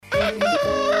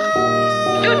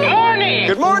Good morning.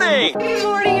 Good morning. Good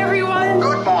morning, everyone.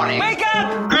 Good morning. Wake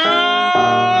up. Good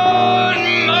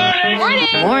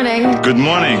morning. Morning. Good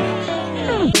morning.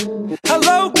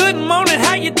 Hello, good morning,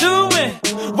 how you doing?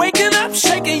 Waking up,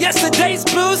 shaking yesterday's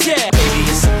blues, yeah. Baby,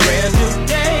 it's a brand new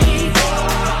day.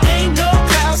 Ain't no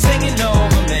clouds hanging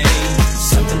over me.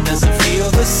 Something doesn't feel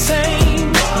the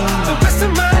same. The rest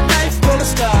of my life gonna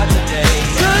start today.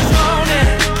 Good morning.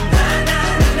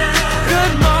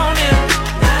 Good morning.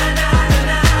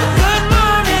 Good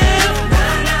morning.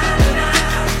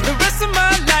 The rest of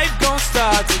my life gonna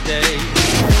start today.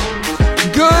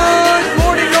 Good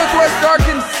morning, Northwest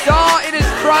Arkansas. It is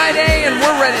Friday, and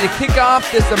we're ready to kick off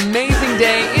this amazing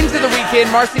day into the weekend.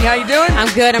 Marci, how you doing?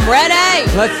 I'm good. I'm ready.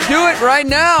 Let's do it right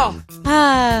now.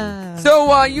 Ah.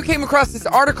 So, you came across this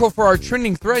article for our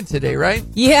trending thread today, right?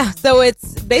 Yeah, so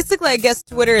it's basically, I guess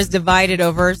Twitter is divided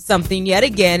over something yet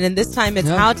again, and this time it's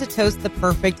how to toast the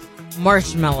perfect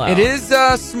marshmallow. It is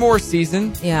s'more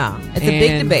season. Yeah, it's a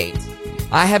big And debate.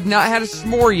 I have not had a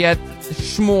s'more yet.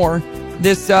 S'more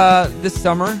this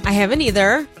summer. I haven't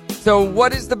either. So,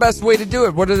 what is the best way to do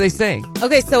it? What are they saying?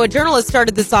 Okay, so a journalist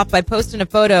started this off by posting a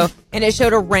photo, and it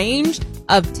showed a range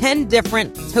of 10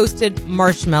 different toasted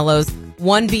marshmallows,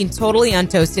 one being totally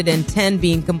untoasted and 10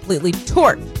 being completely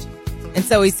torched. And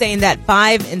so he's saying that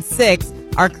 5 and 6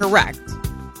 are correct.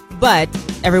 But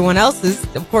everyone else is,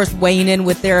 of course, weighing in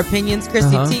with their opinions.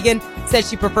 Christy Teigen said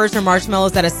she prefers her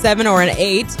marshmallows at a 7 or an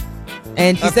 8.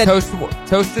 And she said toasted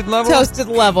level? Toasted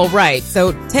level, right.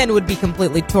 So 10 would be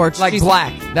completely torched. Like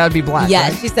black. That would be black. Yeah,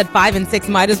 right? she said 5 and 6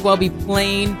 might as well be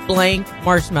plain blank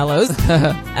marshmallows.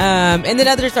 And then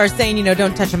others are saying,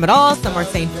 don't touch them at all. Some are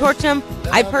saying torch them.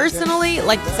 I personally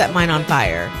like to set mine on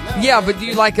fire. Yeah, but do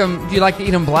you like them? Do you like to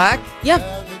eat them black? Yep.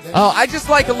 Oh, I just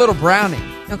like a little brownie.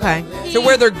 Okay. So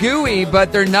where they're gooey,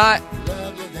 but they're not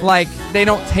they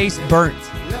don't taste burnt.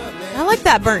 I like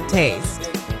that burnt taste.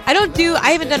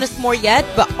 I haven't done a s'more yet,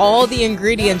 but all the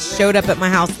ingredients showed up at my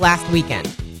house last weekend,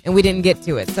 and we didn't get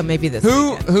to it, so maybe this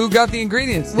weekend. Who got the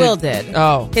ingredients? Will did.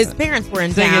 Oh. His parents were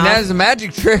in Thinking town. that is a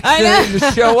magic trick. I know. To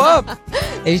just show up.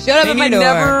 They showed up at my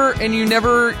door. And you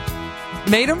never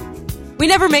made them? We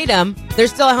never made them. They're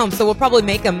still at home, so we'll probably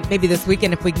make them maybe this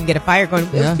weekend if we can get a fire going.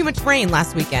 It was too much rain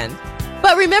last weekend.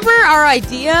 But remember our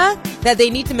idea that they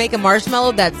need to make a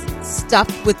marshmallow that's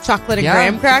stuffed with chocolate and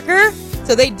graham cracker?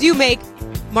 So they do make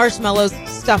marshmallows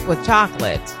stuffed with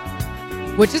chocolate,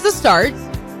 which is a start.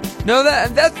 No,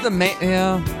 that's the main.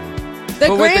 Yeah.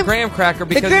 With the graham cracker,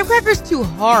 because the graham cracker's too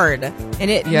hard, and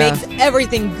it makes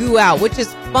everything goo out, which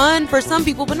is fun for some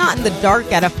people, but not in the dark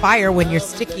at a fire when you're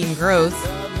sticky and gross.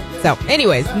 So,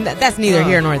 anyways, that's neither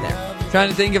here nor there. Trying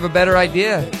to think of a better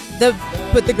idea.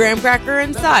 Put the graham cracker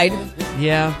inside.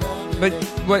 Yeah, but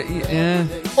what? Yeah.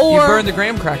 Or you burn the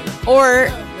graham cracker.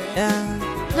 Or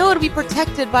no, it'll be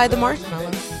protected by the marshmallow.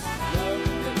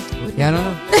 Yeah, I don't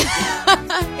know.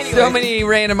 Anyways. So many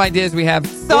random ideas we have.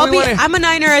 So I'm a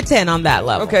 9 or a 10 on that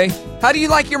level. Okay. How do you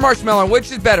like your marshmallow?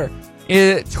 Which is better?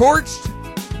 Is it torched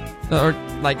or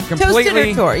completely toasted or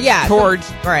torched? Yeah,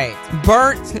 torched. Right.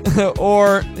 Burnt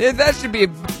or that should be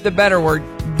the better word.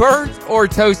 Burnt or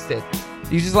toasted?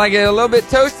 You just like it a little bit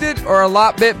toasted or a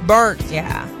lot bit burnt?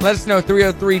 Yeah. Let us know,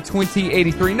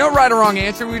 303-2083. No right or wrong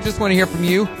answer. We just want to hear from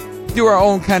you. Do our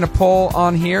own kind of poll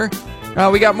on here.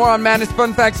 We got more on Madness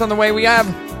Fun Facts on the way. We have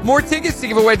more tickets to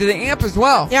give away to the AMP as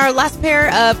well. Yeah, our last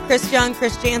pair of Chris Young,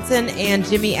 Chris Jansen, and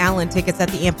Jimmy Allen tickets at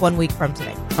the AMP 1 week from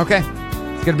today. Okay.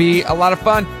 It's going to be a lot of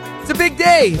fun. It's a big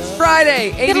day. It's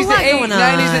Friday. 80s at 8, 90s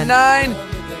at 9.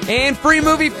 And Free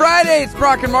Movie Friday. It's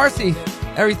Brock and Marci.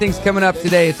 Everything's coming up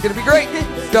today. It's going to be great.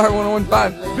 Star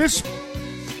 101.5. This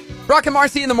Brock and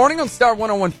Marci in the morning on Star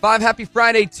 101.5. Happy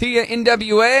Friday to you,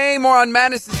 NWA. More on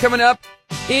Madness is coming up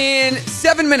in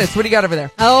 7 minutes. What do you got over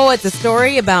there? Oh, it's a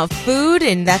story about food,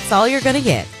 and that's all you're going to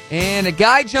get. And a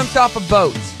guy jumped off a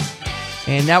boat.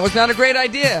 And that was not a great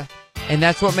idea. And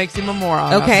that's what makes him a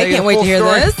moron. Okay, can't wait to hear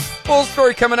this. Full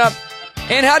story coming up.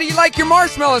 And how do you like your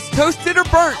marshmallows? Toasted or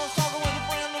burnt?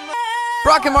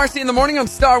 Brock and Marci in the morning on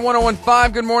Star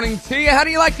 101.5. Good morning to you. How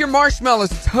do you like your marshmallows?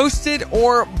 Toasted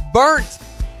or burnt?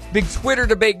 Big Twitter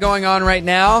debate going on right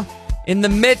now. In the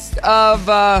midst of,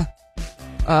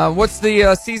 what's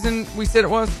the season we said it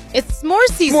was? It's s'more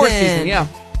season. S'more season, yeah.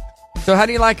 So how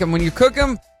do you like them? When you cook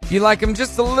them, do you like them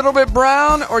just a little bit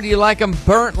brown, or do you like them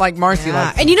burnt like Marci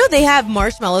likes them? And they have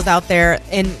marshmallows out there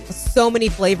in so many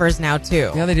flavors now,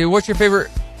 too. Yeah, they do. What's your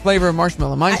favorite flavor of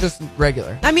marshmallow? Mine's just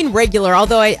regular. I mean regular,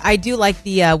 although I do like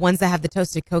the ones that have the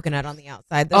toasted coconut on the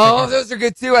outside. Those are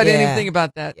good too. I didn't even think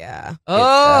about that. Yeah.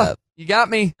 Oh, you got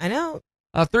me. I know.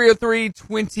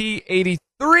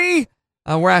 303-2083.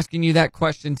 We're asking you that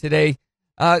question today.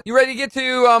 You ready to get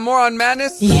to more on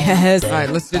madness? Yes. All right,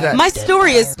 let's do that. My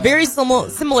story is very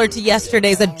similar to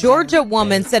yesterday's. A Georgia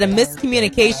woman said a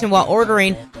miscommunication while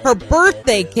ordering her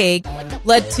birthday cake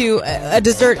led to a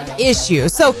dessert issue.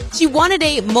 So she wanted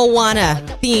a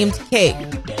Moana-themed cake.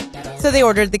 So they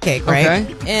ordered the cake, right?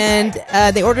 Okay. And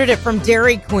they ordered it from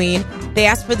Dairy Queen. They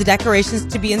asked for the decorations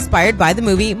to be inspired by the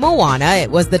movie Moana.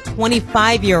 It was the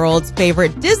 25-year-old's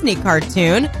favorite Disney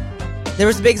cartoon. There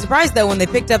was a big surprise, though, when they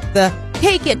picked up the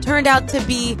cake. It turned out to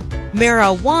be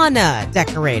marijuana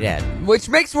decorated. Which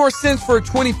makes more sense for a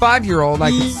 25-year-old. I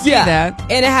can see that.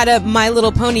 And it had a My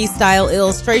Little Pony style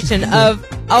illustration of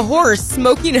a horse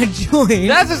smoking a joint.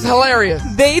 That's just hilarious.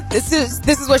 This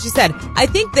is what she said. I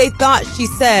think they thought she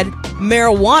said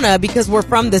marijuana because we're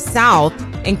from the South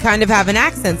and kind of have an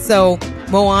accent. So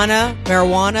Moana,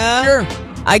 marijuana. Sure.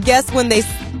 I guess when they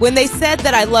said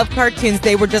that I love cartoons,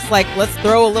 they were just like, let's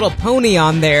throw a little pony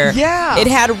on there. Yeah. It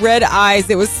had red eyes.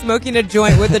 It was smoking a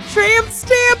joint with a tramp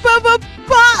stamp of a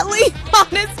pot leaf on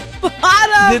its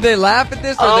bottom. Did they laugh at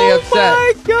this or are they upset?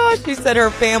 Oh my gosh. She said her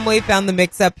family found the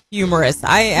mix-up humorous.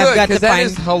 I have got to that find.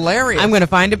 is hilarious. I'm going to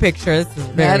find a picture. This is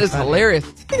very funny.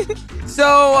 Hilarious.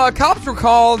 So, cops were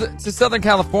called to Southern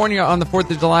California on the 4th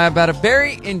of July about a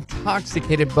very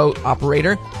intoxicated boat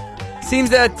operator. Seems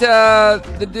that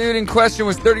the dude in question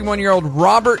was 31-year-old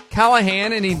Robert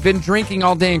Callahan, and he'd been drinking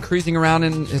all day and cruising around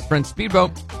in his friend's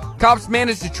speedboat. Cops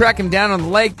managed to track him down on the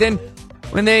lake. Then,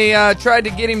 when they tried to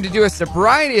get him to do a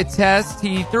sobriety test,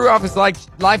 he threw off his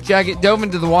life jacket, dove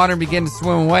into the water, and began to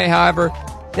swim away. However,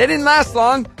 they didn't last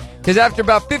long, because after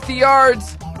about 50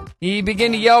 yards, he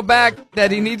began to yell back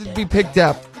that he needed to be picked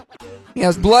up. Yeah,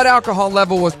 his blood alcohol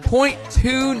level was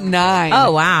 0.29.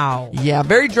 Oh, wow. Yeah,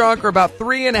 very drunk, or about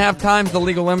 3.5 times the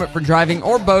legal limit for driving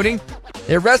or boating.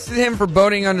 They arrested him for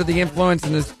boating under the influence,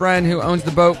 and his friend who owns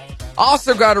the boat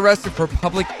also got arrested for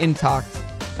public intox.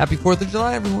 Happy 4th of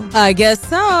July, everyone. I guess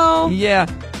so. Yeah.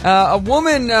 A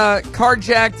woman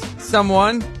carjacked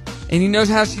someone, and you know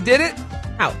how she did it?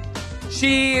 How?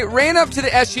 She ran up to the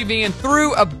SUV and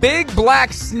threw a big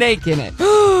black snake in it.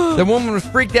 The woman was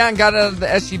freaked out and got out of the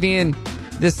SUV, and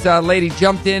this lady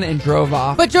jumped in and drove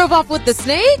off. But drove off with the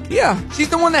snake? Yeah, she's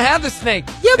the one that had the snake.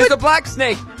 Yeah, it's but a black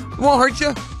snake. It won't hurt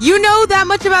you. You know that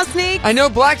much about snakes? I know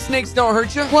black snakes don't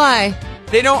hurt you. Why?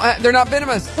 They don't. They're not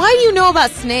venomous. Why do you know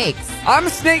about snakes? I'm a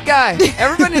snake guy.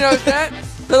 Everybody knows that.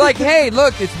 They're like, hey,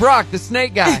 look, it's Brock, the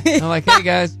snake guy. I'm like, hey,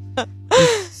 guys,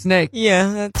 it's snake.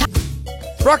 Yeah.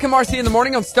 Brock and Marci in the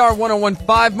morning on Star 101.5.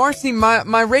 Marci,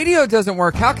 my radio doesn't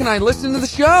work. How can I listen to the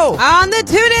show? On the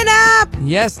TuneIn app.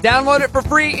 Yes, download it for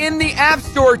free in the App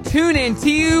Store. TuneIn,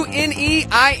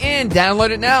 TuneIn.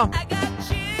 Download it now.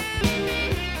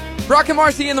 Brock and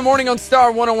Marci in the morning on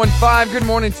Star 101.5. Good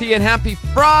morning to you and happy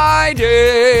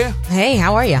Friday. Hey,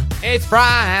 how are you? It's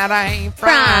Friday.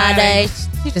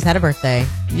 She just had a birthday.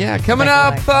 Yeah, coming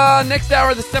up next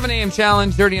hour, the 7 a.m.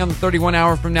 challenge. 30 on the 31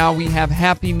 hour from now, we have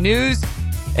happy news.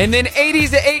 And then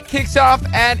 80s at 8 kicks off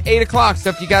at 8 o'clock. So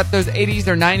if you got those 80s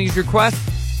or 90s requests,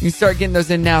 you can start getting those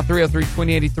in now,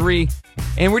 303-2083.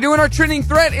 And we're doing our trending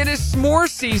thread. It is s'more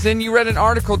season. You read an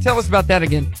article. Tell us about that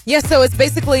again. Yeah, so it's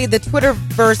basically the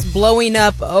Twitterverse blowing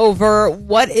up over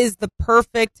what is the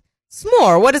perfect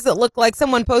s'more. What does it look like?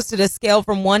 Someone posted a scale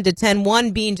from 1 to 10,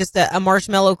 1 being just a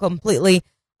marshmallow completely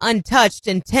untouched,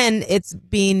 and 10, it's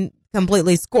being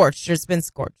completely scorched. It's been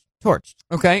torched.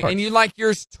 Okay, Torched. and you like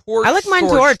yours torched? I like mine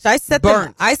torched. I set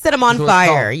burnt. them on Is what it's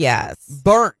fire. called. Yes,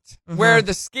 Burnt, where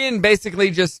the skin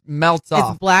basically just melts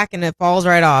off. it's black and it falls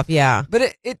right off. Yeah,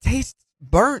 But it tastes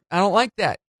burnt. I don't like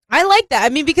that. I like that. I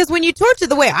mean, because when you torch it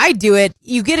the way I do it,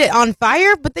 you get it on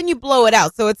fire, but then you blow it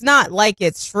out, so it's not like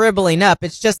it's shriveling up.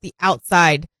 It's just the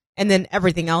outside, and then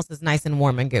everything else is nice and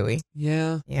warm and gooey.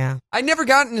 Yeah. Yeah. I never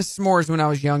got into s'mores when I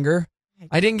was younger.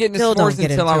 I didn't get into Still don't s'mores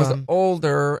get until I into was them.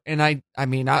 older, and I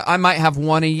might have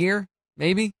one a year,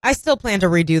 maybe, I still plan to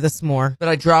redo the s'more. but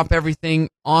I drop everything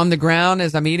on the ground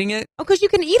as I'm eating it. Oh, because you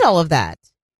can eat all of that,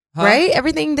 Huh? right?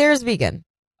 Everything there is vegan.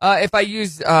 If I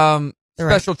use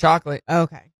special chocolate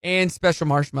Okay. and special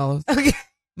marshmallows. Okay.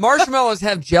 Marshmallows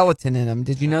have gelatin in them.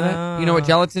 Did you know that? You know what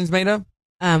gelatin's made of?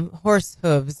 Horse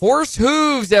hooves. Horse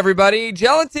hooves, everybody.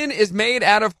 Gelatin is made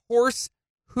out of horse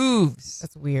hooves.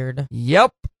 That's weird.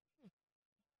 Yep.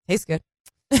 Tastes good.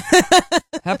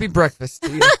 Happy breakfast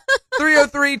to you.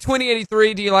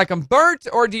 303-2083. Do you like them burnt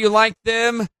or do you like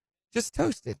them just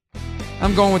toasted?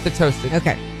 I'm going with the toasted.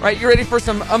 Okay. Right, you ready for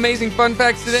some amazing fun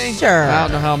facts today? Sure. I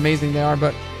don't know how amazing they are,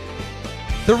 but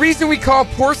the reason we call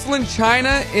porcelain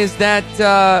China is that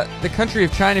the country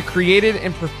of China created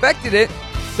and perfected it.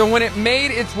 So when it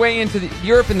made its way into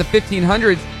Europe in the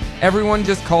 1500s, everyone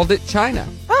just called it China.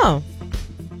 Oh,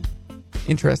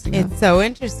 Interesting. Huh? it's so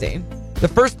interesting. The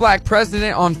first black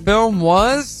president on film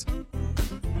was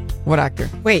what actor?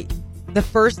 Wait, the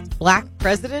first black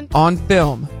president? On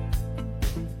film.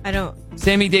 I don't.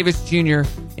 Sammy Davis Jr.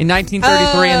 in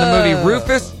 1933 in the movie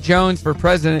Rufus Jones for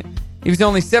President. He was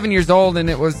only 7 years old, and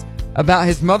it was about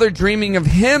his mother dreaming of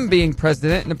him being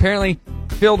president, and apparently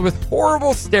filled with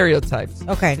horrible stereotypes.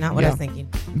 Okay, not what I was thinking.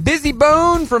 Busy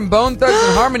Bone from Bone Thugs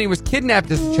and Harmony was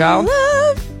kidnapped as a child.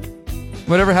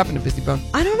 Whatever happened to Busy Bone?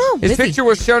 I don't know. His Busy. picture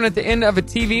was shown at the end of a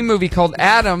TV movie called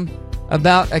Adam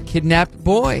about a kidnapped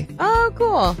boy. Oh,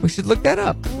 cool. We should look that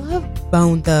up. I love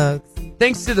Bone Thugs.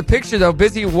 Thanks to the picture, though,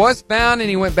 Busy was found and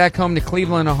he went back home to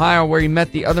Cleveland, Ohio, where he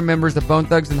met the other members of Bone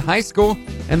Thugs in high school.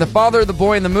 And the father of the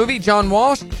boy in the movie, John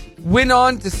Walsh, went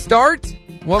on to start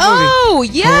what movie? Oh,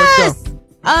 yes.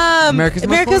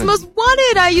 America's Most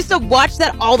Wanted. I used to watch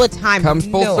that all the time. Comes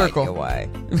full no circle. Idea why.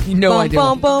 No idea.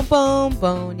 Boom, boom, boom,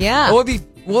 boom. Yeah. What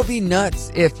would be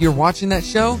nuts if you're watching that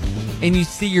show and you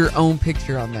see your own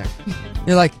picture on there?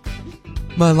 You're like,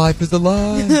 my life is a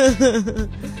lie.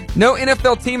 No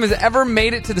NFL team has ever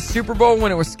made it to the Super Bowl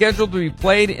when it was scheduled to be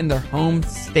played in their home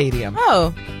stadium.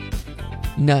 Oh.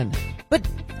 None. But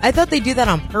I thought they do that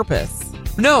on purpose.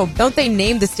 No. Don't they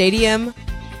name the stadium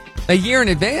a year in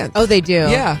advance? Oh, they do?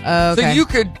 Yeah. Okay. So you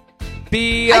could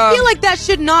be... I feel like that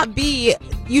should not be...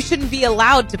 You shouldn't be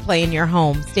allowed to play in your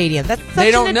home stadium. That's such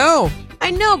They don't know.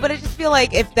 I know, but I just feel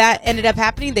like if that ended up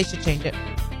happening, they should change it.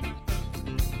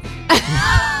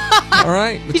 All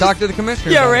right. We talked to the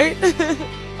commissioner. Yeah, right?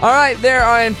 All right.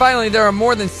 And finally, there are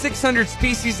more than 600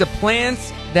 species of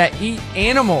plants that eat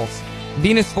animals.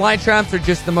 Venus flytraps are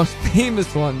just the most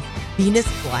famous ones. Venus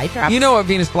flytraps? You know what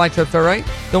Venus flytraps are, right?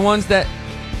 The ones that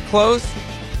close,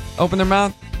 open their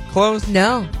mouth, close.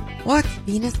 No. What?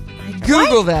 Venus flytraps?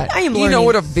 Google that. I am You learning. know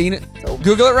what a Venus...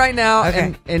 Google it right now,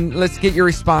 Okay. and let's get your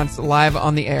response live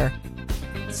on the air.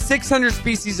 600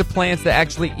 species of plants that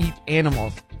actually eat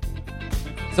animals.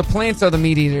 So plants are the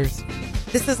meat eaters.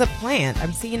 This is a plant.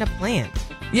 I'm seeing a plant.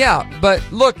 Yeah, but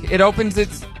look, it opens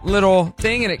its little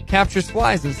thing and it captures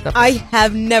flies and stuff. I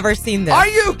have never seen this. Are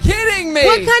you kidding me?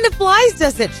 What kind of flies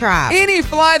does it trap? Any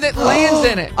fly that lands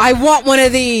in it. I want one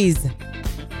of these.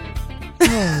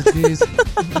 Oh, jeez.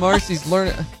 Marci's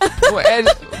learning. And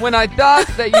when I thought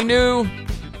that you knew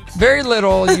very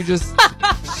little, you just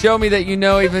show me that you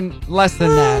know even less than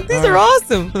that. These are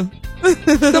awesome.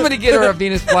 Somebody get her a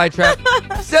Venus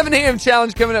flytrap. 7 a.m.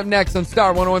 challenge coming up next on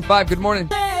Star 101.5. Good morning.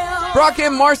 Brock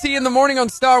and Marci in the morning on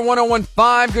Star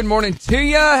 101.5. Good morning to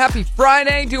you. Happy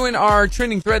Friday. Doing our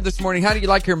trending thread this morning. How do you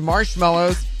like your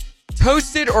marshmallows?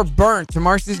 Toasted or burnt?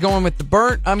 Marci's going with the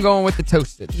burnt. I'm going with the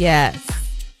toasted. Yes.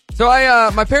 So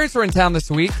my parents were in town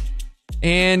this week,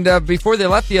 and before they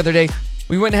left the other day,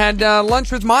 we went and had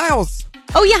lunch with Miles.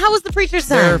 Oh, yeah. How was the preacher's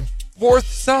Their son? fourth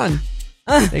son.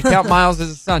 They count Miles as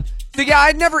a son. So yeah,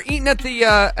 I'd never eaten at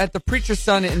the Preacher's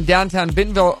Son in downtown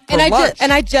Bentonville for lunch.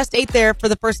 I just ate there for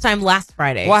the first time last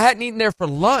Friday. Well, I hadn't eaten there for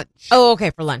lunch. Oh, okay,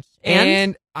 for lunch.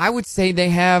 And I would say they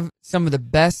have some of the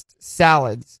best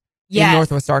salads in Yes.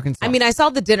 Northwest Arkansas. I mean, I saw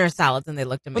the dinner salads and they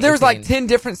looked amazing. well, there was like 10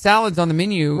 different salads on the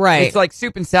menu. Right. It's like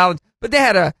soup and salad. But they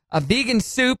had a vegan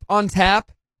soup on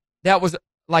tap that was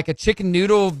like a chicken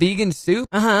noodle vegan soup.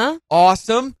 Uh-huh.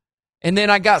 Awesome. And then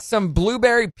I got some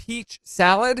blueberry peach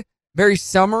salad. Very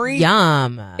summery.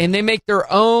 Yum. And they make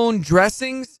their own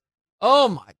dressings. Oh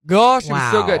my gosh, it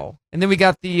was so good. Wow. And then we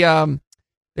got the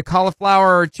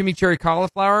cauliflower, chimichurri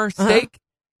cauliflower steak.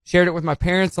 Shared it with my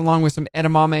parents along with some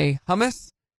edamame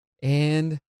hummus.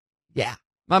 And yeah,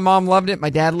 my mom loved it. My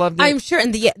dad loved it. I'm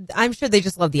sure they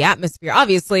just love the atmosphere.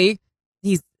 Obviously,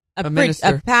 he's a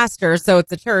minister. pastor, so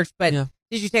it's a church, but Yeah.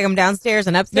 did you take him downstairs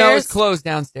and upstairs? No, it was closed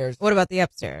downstairs. What about the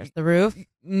upstairs? The roof?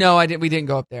 No, we didn't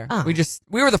go up there. Oh.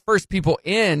 We were the first people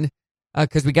in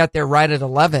because we got there right at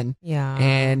 11. Yeah.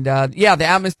 And yeah, the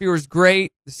atmosphere was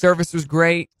great. The service was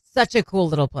great. Such a cool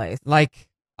little place. Like,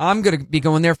 I'm going to be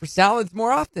going there for salads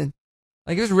more often.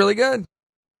 Like, it was really good.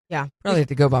 Yeah. Probably have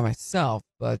to go by myself,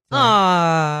 but.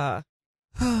 No,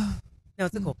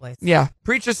 it's a cool place. Yeah.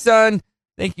 Preacher's Son,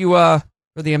 thank you for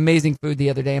the amazing food the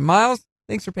other day. And Miles,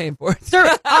 thanks for paying for it.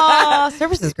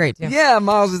 Service is great too. Yeah,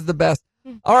 Miles is the best.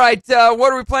 All right,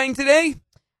 what are we playing today?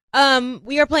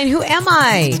 We are playing Who Am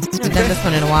I? I haven't done this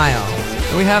one in a while.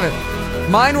 We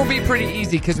haven't. Mine will be pretty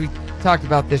easy because we talked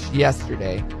about this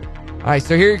yesterday. All right,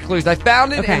 so here are your clues. I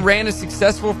founded and ran a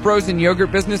successful frozen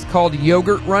yogurt business called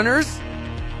Yogurt Runners.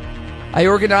 I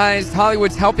organized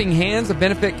Hollywood's Helping Hands, a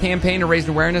benefit campaign to raise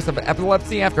awareness of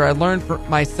epilepsy after I learned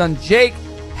my son Jake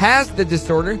has the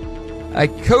disorder. I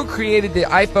co-created the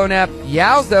iPhone app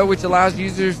Yowza, which allows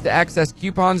users to access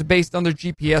coupons based on their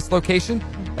GPS location.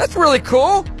 That's really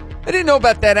cool. I didn't know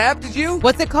about that app. Did you?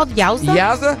 What's it called? Yowza?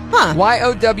 Yowza? Huh.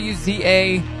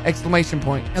 YOWZA exclamation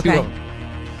point. Okay. 2 of them.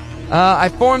 I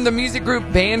formed the music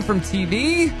group Band from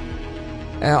TV,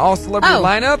 all celebrity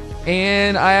lineup,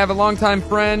 and I have a longtime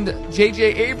friend, J.J.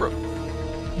 Abrams,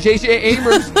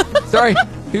 sorry,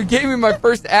 who gave me my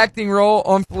first acting role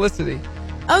on Felicity.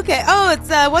 Okay. Oh, it's,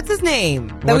 what's his name?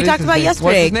 That What we is talked his about name? yesterday.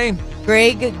 What's his name?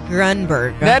 Greg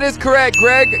Grunberg. That is correct,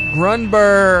 Greg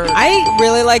Grunberg. I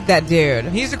really like that dude.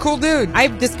 He's a cool dude. I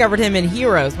discovered him in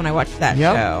Heroes when I watched that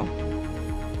show.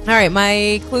 All right,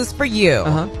 my clues for you.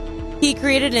 Uh-huh. He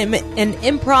created an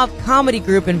improv comedy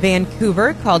group in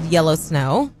Vancouver called Yellow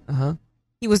Snow. Uh-huh.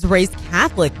 He was raised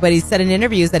Catholic, but he said in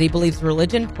interviews that he believes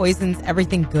religion poisons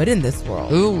everything good in this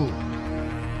world. Ooh.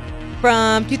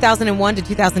 From 2001 to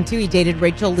 2002, he dated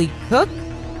Rachel Lee Cook.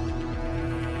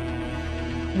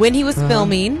 When he was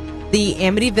filming the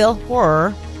Amityville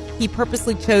Horror, he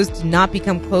purposely chose to not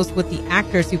become close with the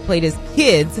actors who played his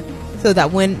kids, so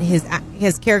that when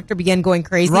his character began going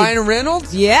crazy, Ryan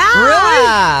Reynolds?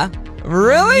 Yeah.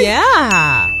 Really?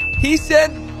 Yeah. He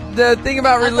said the thing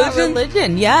about religion?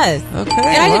 Religion, yes. Okay. And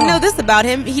I didn't wow. know this about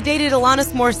him. He dated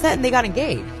Alanis Morissette and they got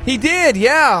engaged. He did,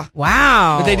 yeah.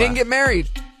 Wow. But they didn't get married.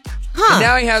 Huh. And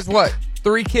now he has what?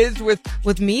 3 kids with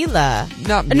With Mila.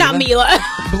 not Mila. Not Mila.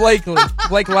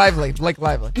 Blake Lively.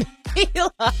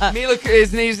 Mila. Mila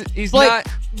is he's Blake, not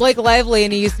Blake Lively,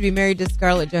 and he used to be married to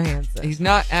Scarlett Johansson. he's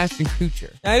not Ashton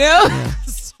Kutcher. I know.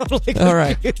 Totally All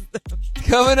right.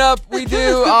 Coming up, we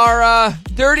do our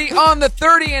Dirty on the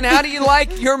 30, and how do you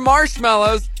like your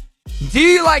marshmallows? Do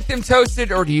you like them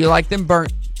toasted or do you like them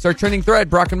burnt? It's our trending thread,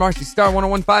 Brock and Marci, Star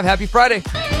 1015. Happy Friday.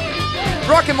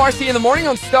 Brock and Marci in the morning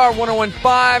on Star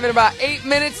 1015. In about 8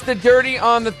 minutes, the Dirty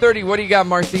on the 30. What do you got,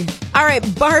 Marci? All right,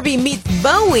 Barbie meets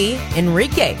Bowie.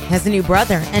 Enrique has a new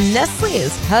brother, and Nestle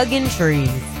is hugging trees.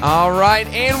 All right,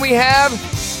 and we have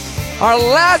our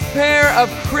last pair of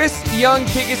Chris Young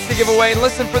tickets to give away. And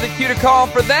listen for the cue to call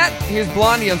for that. Here's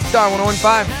Blondie on Star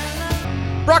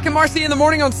 1015. Brock and Marci in the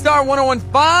morning on Star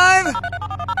 1015.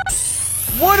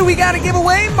 What do we got to give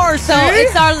away, Marci? So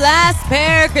it's our last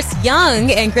pair. Chris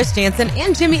Young and Chris Jansen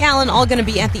and Jimmy Allen all going to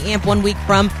be at the AMP 1 week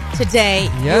from today.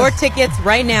 Yes. Your tickets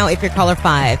right now if you're caller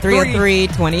 5,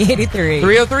 303-2083.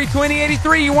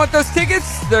 303-2083. You want those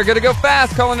tickets? They're going to go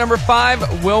fast. Caller number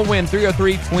 5 will win.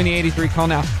 303-2083. Call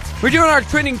now. We're doing our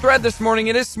trending thread this morning.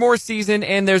 It is s'more season,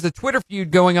 and there's a Twitter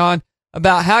feud going on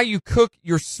about how you cook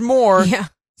your s'more. Yeah.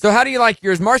 So how do you like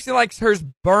yours? Marci likes hers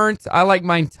burnt. I like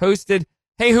mine toasted.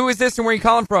 Hey, who is this and where are you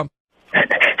calling from?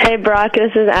 Hey, Brock,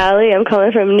 this is Allie. I'm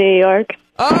calling from New York.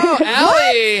 Oh,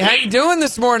 Allie. How you doing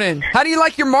this morning? How do you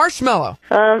like your marshmallow?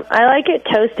 I like it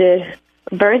toasted.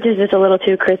 Burnt is just a little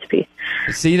too crispy.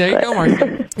 See, there you go,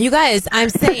 Marci. You guys, I'm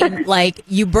saying, like,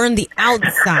 you burn the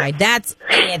outside. That's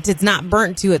it. It's not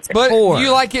burnt to its But core.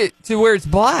 you like it to where it's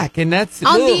black, and that's...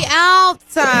 On ugh. the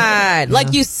outside.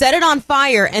 Like, you set it on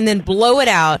fire and then blow it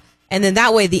out, and then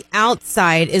that way the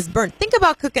outside is burnt. Think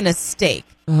about cooking a steak.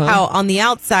 How on the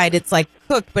outside it's like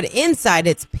cooked, but inside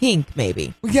it's pink,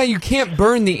 maybe. Well, yeah, you can't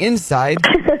burn the inside.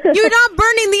 You're not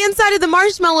burning the inside of the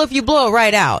marshmallow if you blow it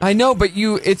right out. I know, but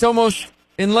it's almost...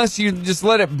 Unless you just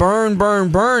let it burn,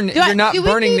 you're not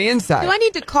burning the inside. Do I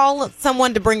need to call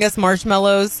someone to bring us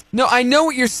marshmallows? No, I know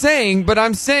what you're saying, but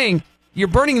I'm saying you're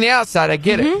burning the outside. I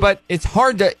get it, but it's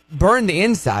hard to burn the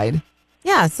inside.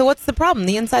 Yeah, so what's the problem?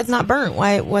 The inside's not burnt.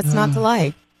 What's not to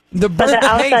like? The But burnt the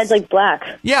outside's taste. like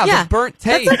black. Yeah, the burnt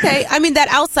taste. That's okay. I mean, that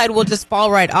outside will just fall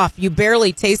right off. You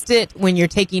barely taste it when you're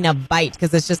taking a bite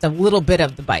because it's just a little bit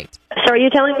of the bite. So are you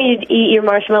telling me you'd eat your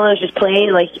marshmallows just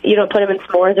plain? Like, you don't put them in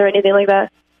s'mores or anything like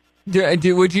that?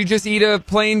 Would you just eat a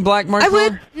plain black I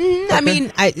marshmallow? would. I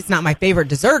mean, it's not my favorite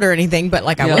dessert or anything, but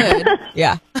like I would.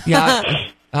 Yeah. Yeah,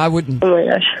 I wouldn't. Oh, my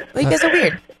gosh. Well, you guys are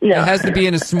weird. No. It has to be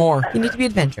in a s'more. You need to be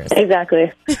adventurous.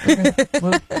 Exactly.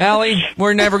 Well, Allie,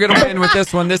 we're never going to win with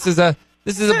this one. This is a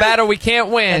battle we can't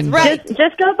win. That's right.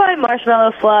 Just go buy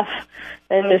marshmallow fluff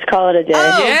and just call it a day.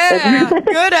 Oh, Yeah.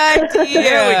 Good idea.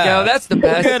 There we go. That's the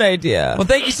best. Good idea. Well,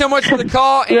 thank you so much for the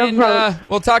call, No and problem.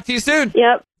 we'll talk to you soon.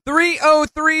 Yep.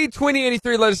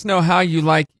 303-2083. Let us know how you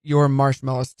like your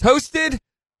marshmallows. Toasted,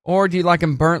 or do you like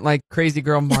them burnt like crazy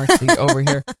girl Marci over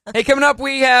here? Hey, coming up,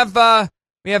 we have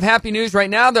happy news right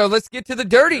now, though. Let's get to the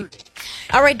dirty.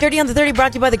 All right, Dirty on the 30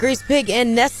 brought to you by the Grease Pig,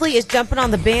 and Nestle is jumping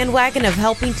on the bandwagon of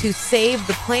helping to save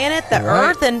the planet, the Right.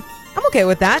 earth, and I'm okay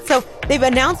with that. So they've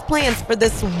announced plans for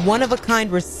this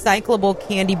one-of-a-kind recyclable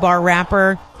candy bar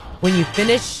wrapper. when you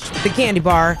finish the candy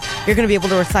bar, you're going to be able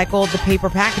to recycle the paper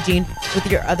packaging with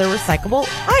your other recyclable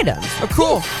items. Oh,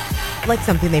 cool. Like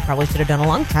something they probably should have done a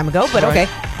long time ago, but Right.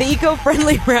 okay. The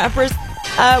eco-friendly wrappers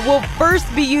will first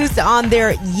be used on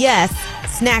their Yes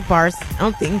snack bars. I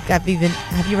don't think have you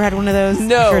ever had one of those?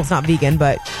 No. I'm sure it's not vegan,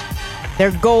 but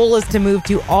their goal is to move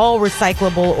to all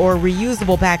recyclable or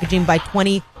reusable packaging by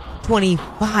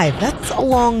 2025. That's a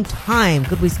long time.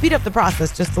 Could we speed up the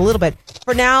process just a little bit?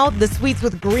 For now, the sweets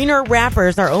with greener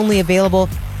wrappers are only available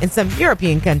in some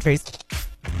European countries.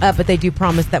 But they do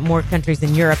promise that more countries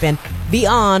in Europe and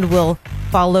beyond will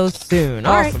follow soon.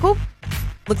 All right, Awesome. cool.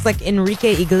 Looks like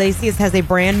Enrique Iglesias has a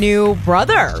brand new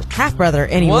brother, half brother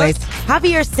anyways. What?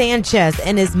 Javier Sanchez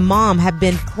and his mom have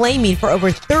been claiming for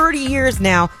over 30 years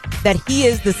now that he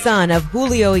is the son of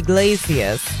Julio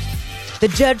Iglesias. The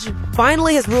judge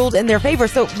finally has ruled in their favor.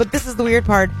 But this is the weird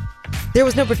part. There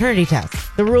was no paternity test.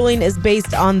 The ruling is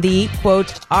based on the,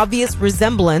 quote, obvious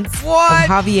resemblance What? of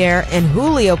Javier and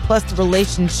Julio, plus the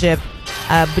relationship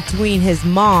between his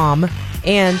mom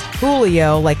and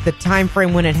Julio, like the time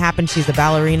frame when it happened. She's a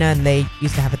ballerina and they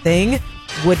used to have a thing,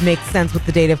 would make sense with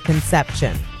the date of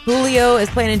conception. Julio is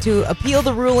planning to appeal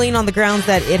the ruling on the grounds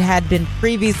that it had been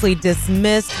previously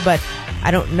dismissed, but I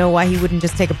don't know why he wouldn't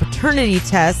just take a paternity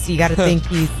test. You got to think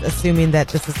he's assuming that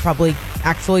this is probably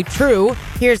actually true.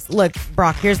 Look,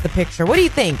 Brock, here's the picture. What do you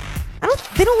think?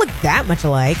 They don't look that much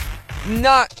alike.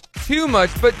 Not too much,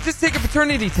 but just take a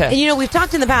paternity test. And we've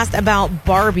talked in the past about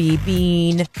Barbie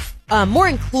being more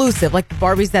inclusive, like the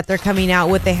Barbies that they're coming out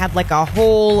with. They had like a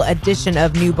whole edition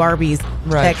of new Barbies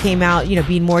that came out,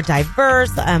 being more diverse,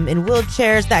 in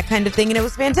wheelchairs, that kind of thing. And it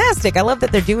was fantastic. I love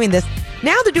that they're doing this.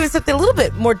 Now they're doing something a little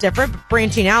bit more different,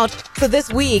 branching out. So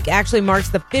this week actually marks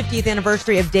the 50th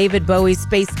anniversary of David Bowie's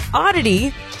Space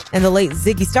Oddity, and the late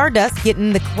Ziggy Stardust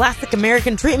getting the classic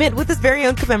American treatment with his very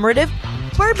own commemorative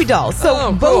Barbie doll. So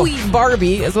cool. Bowie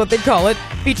Barbie is what they call it.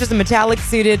 Features a metallic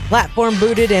suited, platform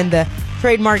booted, and the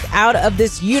trademark out of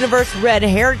this universe red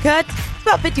haircut. It's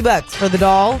about $50 for the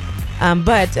doll.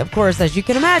 But of course, as you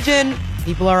can imagine,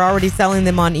 people are already selling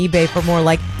them on eBay for more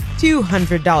like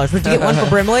 $200. Would you get one for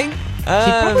Brimley? She'd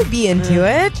probably be into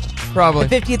it. Probably.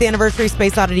 The 50th anniversary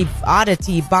Space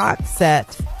Oddity box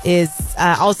set is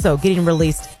also getting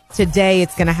released today.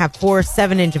 It's going to have 4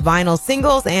 7-inch vinyl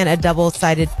singles and a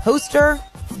double-sided poster.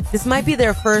 This might be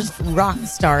their first rock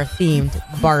star themed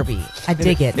Barbie. I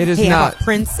dig it. It is How not. about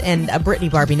Prince and a Britney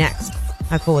Barbie next?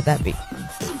 How cool would that be?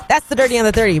 That's the Dirty on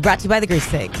the 30, brought to you by the Grease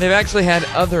Pig. They've actually had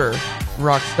other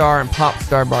rock star and pop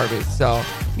star Barbies, so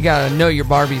you gotta know your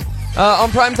Barbies. On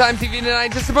primetime TV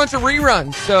tonight, just a bunch of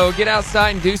reruns. So get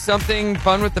outside and do something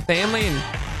fun with the family,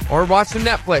 or watch some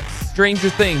Netflix. Stranger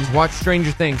Things. Watch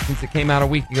Stranger Things since it came out a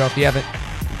week ago. If you haven't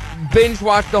binge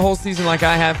watched the whole season like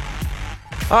I have.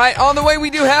 All right, on the way we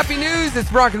do happy news. It's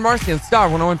Brock and Marci on Star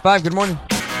 101.5. Good morning.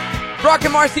 Brock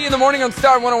and Marci in the morning on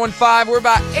Star 101.5. We're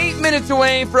about 8 minutes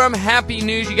away from happy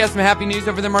news. You got some happy news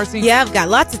over there, Marci? Yeah, I've got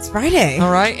lots. It's Friday.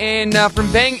 All right, and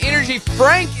from Bang Energy,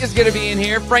 Frank is going to be in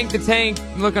here. Frank the Tank,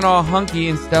 looking all hunky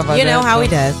and stuff like that. You know how so he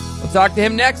does. We'll talk to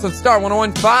him next on Star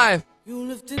 101.5.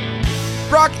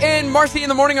 Brock and Marci in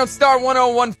the morning on Star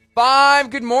 101.5.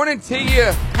 Good morning to you.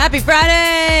 Happy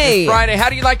Friday! Friday. How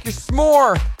do you like your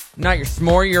s'more? Not your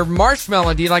s'more, your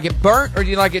marshmallow. Do you like it burnt or do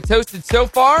you like it toasted so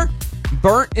far?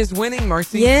 Burnt is winning,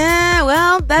 Marci. Yeah,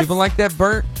 well, People like that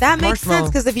burnt that makes marshmallow. sense,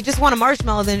 because if you just want a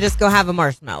marshmallow, then just go have a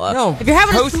marshmallow. No, if you're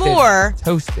having toasted. a s'more,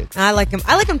 Toasted. I like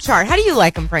them charred. How do you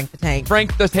like them, Frank the Tank?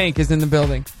 Frank the Tank is in the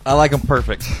building. I like them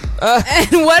perfect.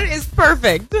 And what is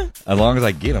perfect? As long as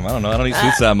I get them. I don't know. I don't eat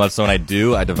sweets that much, so when I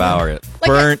do, I devour it. Like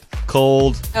Burnt,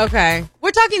 cold. Okay.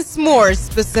 We're talking s'mores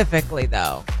specifically,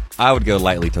 though. I would go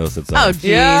lightly toasted. So. Oh, jeez.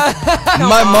 Yeah.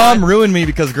 My mom ruined me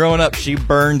because growing up, she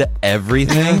burned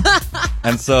everything.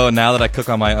 And so now that I cook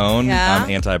on my own, Yeah. I'm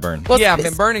anti-burn. Well, Yeah, sp-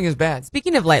 man, burning is bad.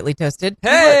 Speaking of lightly toasted,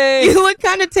 Hey! you look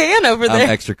kind of tan over I'm there.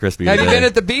 extra crispy. Have you today. been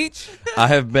at the beach? I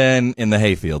have been in the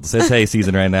hay fields. It's hay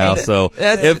season right now. So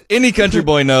That's- if any country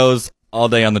boy knows, all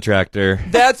day on the tractor.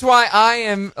 That's why I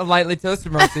am lightly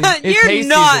toasted, Marci. It's hay You're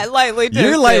not season. lightly toasted.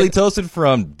 You're lightly toasted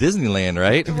from Disneyland,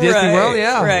 right? Disney Right, World,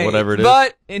 yeah. right. Whatever it is.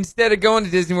 But instead of going to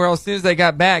Disney World, as soon as I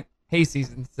got back, hay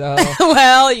season. So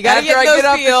Well, you got to after get I those get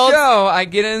off fields. the show,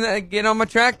 I get on my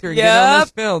tractor, and get on Yep.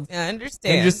 those fields, I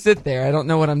understand. and just sit there. I don't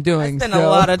know what I'm doing. Spend so. a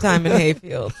lot of time in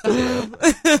hayfields.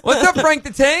 What's up, Frank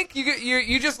the Tank?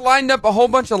 You just lined up a whole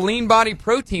bunch of lean body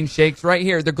protein shakes right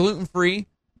here. They're gluten free.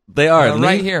 They are.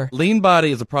 Right here. Lean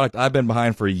Body is a product I've been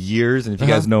behind for years, and if you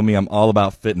guys know me, I'm all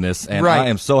about fitness, and I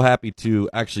am so happy to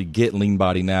actually get Lean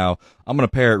Body now. I'm going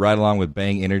to pair it right along with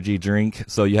Bang Energy Drink,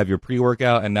 so you have your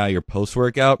pre-workout and now your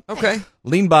post-workout. Okay.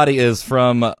 Lean Body is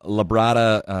from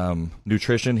Labrada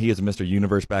Nutrition. He is Mr.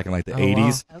 Universe back in like the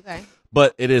 80s. Wow. Okay.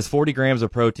 But it is 40 grams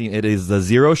of protein. It is the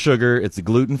zero sugar. It's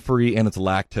gluten-free, and it's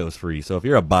lactose-free. So if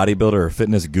you're a bodybuilder or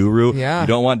fitness guru, you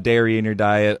don't want dairy in your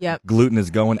diet. Yep. Gluten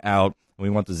is going out. We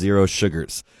want the zero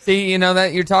sugars. See, you know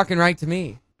that you're talking right to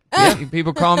me.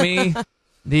 People call me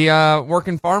the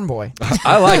working farm boy.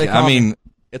 I like it. I mean,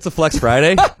 it's a Flex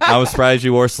Friday. I was surprised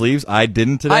you wore sleeves. I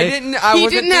didn't today. He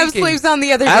didn't have sleeves on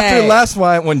the other day. After last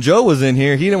night, when Joe was in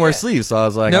here, he didn't wear sleeves. So I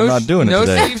was like, I'm not doing it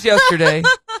today. No sleeves yesterday.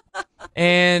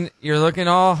 And you're looking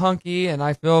all hunky, and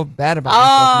I feel bad about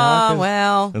myself now.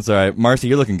 Well. That's all right. Marci,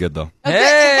 you're looking good, though.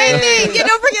 Hey,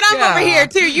 don't forget I'm over here,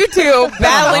 too. You two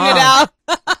battling it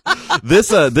out.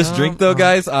 This drink, though,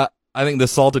 guys, I think the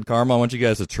salted caramel, I want you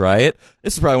guys to try it.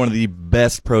 This is probably one of the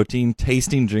best protein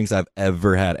tasting drinks I've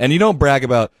ever had. And you don't brag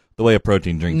about the way a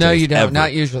protein drink tastes. No, you don't. Ever.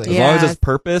 Not usually. As long as it's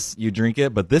purpose, you drink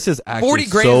it. But this is actually 40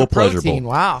 grams so of protein. pleasurable.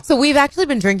 Wow. So we've actually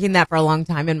been drinking that for a long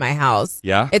time in my house.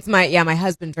 Yeah? It's my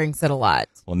husband drinks it a lot.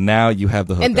 Well, now you have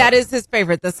the hook. And that is his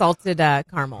favorite, the salted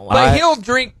caramel one. But he'll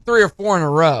drink 3 or 4 in a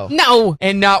row. No.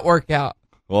 And not work out.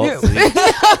 Well,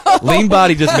 Lean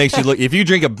Body just makes you look. If you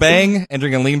drink a Bang and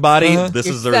drink a Lean Body, this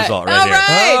is the result right here.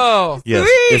 Right. Oh, yes,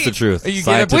 sweet. it's the truth. You get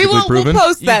Scientifically proven. We'll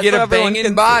post that you get so a everyone banging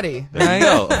can body. There you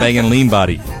go. Bang and Lean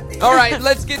Body. All right,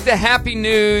 let's get to happy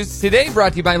news today.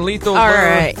 Brought to you by Lethal All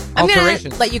right. I'm Alterations.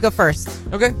 going to let you go first.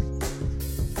 Okay.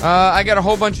 I got a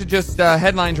whole bunch of just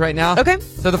headlines right now. Okay.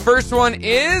 So the first one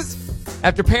is,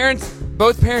 after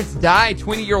both parents die,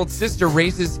 20-year-old sister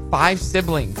raises 5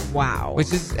 siblings. Wow.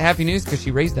 Which is happy news because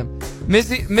she raised them.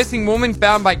 Missing woman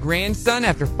found by grandson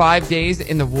after 5 days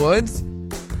in the woods.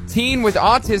 Teen with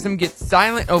autism gets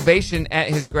silent ovation at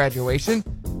his graduation.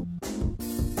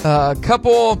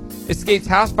 Couple escapes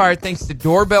house fire thanks to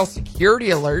doorbell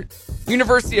security alert.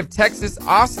 University of Texas,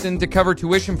 Austin to cover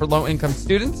tuition for low-income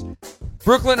students.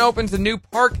 Brooklyn opens a new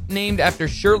park named after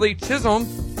Shirley Chisholm.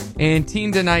 And teen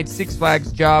denied Six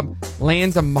Flags job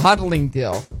lands a modeling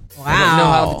deal. Wow. I don't know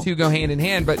how the two go hand in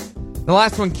hand, but the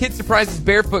last one, kid surprises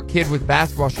barefoot kid with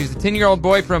basketball shoes. A 10-year-old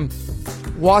boy from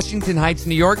Washington Heights,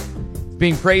 New York, is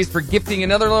being praised for gifting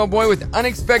another little boy with an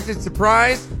unexpected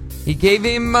surprise. He gave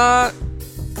him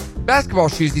basketball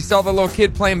shoes. He saw the little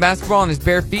kid playing basketball on his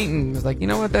bare feet and was like, you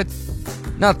know what, that's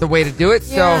not the way to do it.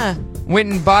 Yeah. So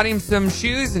went and bought him some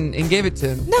shoes and gave it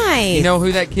to him. Nice. You know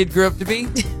who that kid grew up to be?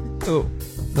 Who?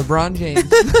 LeBron James.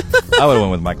 I would have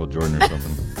went with Michael Jordan or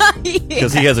something.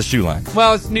 Because he has a shoe line.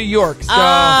 Well, it's New York,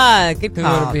 so good who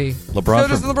call. would it be? LeBron So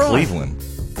does from LeBron. Cleveland.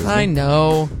 I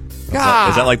know. Is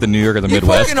God. that like the New York or the You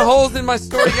Midwest? poking holes in my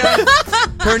story, guys.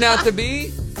 Turned out to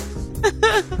be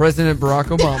President Barack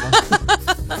Obama.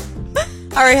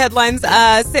 All right, headlines.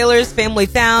 Sailor's family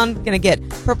found. Going to get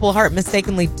Purple Heart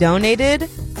mistakenly donated.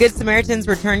 Good Samaritans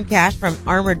return cash from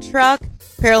armored truck.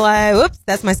 Paralyzed. Whoops,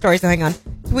 that's my story, so hang on.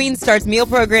 Tween starts meal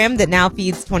program that now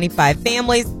feeds 25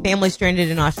 families. Family stranded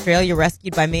in Australia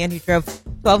rescued by man who drove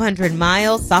 1,200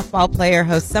 miles. Softball player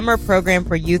hosts summer program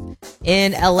for youth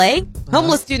in L.A.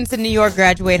 Homeless students in New York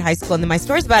graduate high school. And then my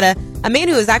story's about a man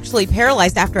who was actually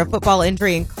paralyzed after a football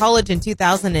injury in college in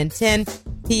 2010.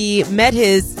 He met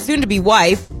his soon-to-be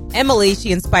wife, Emily.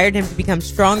 She inspired him to become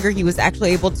stronger. He was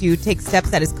actually able to take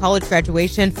steps at his college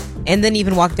graduation and then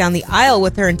even walk down the aisle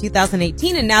with her in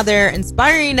 2018. And now they're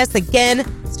inspiring us again,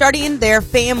 starting their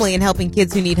family and helping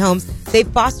kids who need homes. They've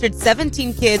fostered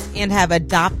 17 kids and have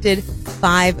adopted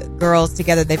 5 girls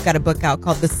together. They've got a book out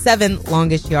called The 7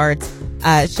 Longest Yards,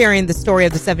 sharing the story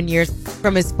of the 7 years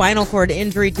from his spinal cord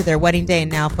injury to their wedding day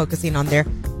and now focusing on their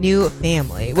new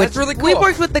family. Which That's really cool. We've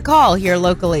worked with The Call here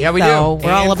locally. Yeah, we so do.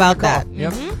 we're all And about The Call. that.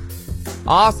 Yep. Mhm.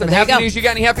 Awesome. there you Happy go. news. You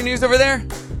got any happy news over there?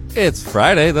 It's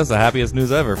Friday. That's the happiest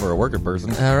news ever for a working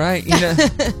person. All right. You know,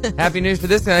 happy news for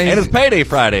this guy. And it's payday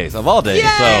Fridays of all days. So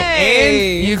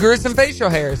And you grew some facial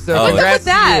hair. So Oh, What's up congrats with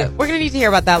that? to you. We're going to need to hear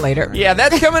about that later. Yeah,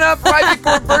 that's coming up right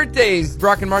before birthdays.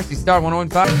 Brock and Marcy, Star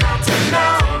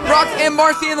 101.5. Brock and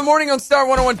Marcy in the morning on Star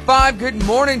 101.5. Good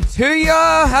morning to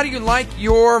ya. How do you like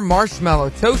your marshmallow?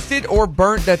 Toasted or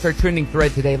burnt? That's our trending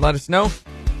thread today. Let us know.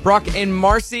 Brock and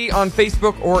Marcy on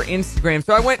Facebook or Instagram.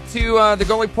 So I went to the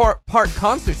Goley Park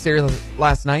concert series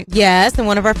last night. Yes, and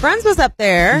one of our friends was up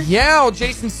there. Yeah, well,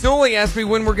 Jason Sully asked me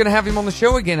when we're going to have him on the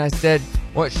show again. I said,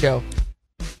 what show?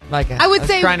 I would was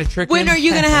say, trying to trick when him. are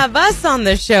you going to have us on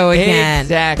the show again?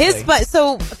 Exactly.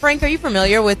 So, Frank, are you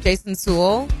familiar with Jason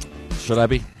Sewell? should I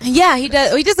be? Yeah, he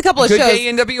does a couple of Good shows.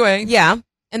 Day NWA. Yeah.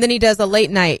 and then he does a late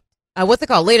night. What's it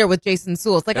called? Later with Jason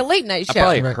Sewell. It's like a late night show.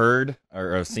 I probably heard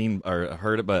or seen or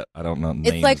heard it, but I don't know names.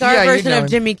 It's like our version of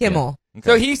Jimmy Kimmel. Yeah. Okay.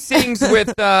 So he sings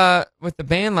with the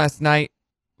band last night.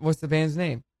 What's the band's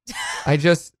name? I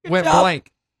just went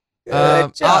blank.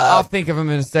 I'll think of him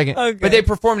in a second. Okay. But they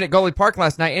performed at Gully Park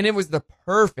last night, and it was the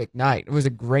perfect night. It was a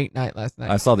great night last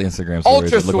night. I saw the Instagram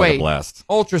stories. It looked like a blast.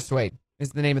 Ultra Suede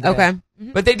is the name of the band.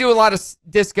 Mm-hmm. But they do a lot of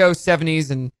disco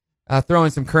 70s and throw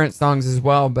in some current songs as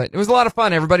well. But it was a lot of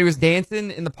fun. Everybody was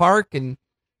dancing in the park, and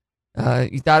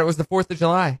you thought it was the 4th of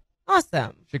July.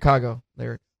 Awesome. Chicago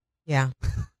lyrics. Yeah.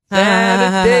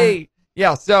 Saturday.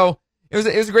 Yeah, so it was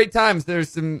a great time. There's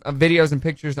some videos and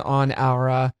pictures on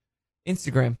our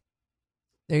Instagram.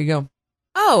 There you go.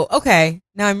 Oh, okay.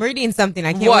 Now I'm reading something.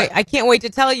 I can't What? wait. I can't wait to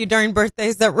tell you during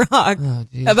Birthdays That Rock Oh,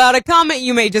 geez. about a comment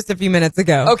you made just a few minutes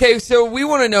ago. Okay, so we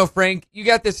want to know, Frank, you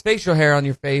got this facial hair on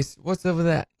your face. What's up with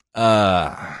that?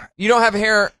 You don't have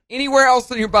hair anywhere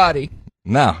else on your body.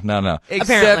 No. Except,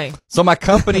 Apparently. So my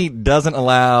company doesn't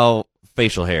allow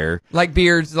facial hair. like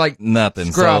beards, like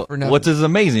Nothing. scruff So, or nothing. which is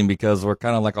amazing because we're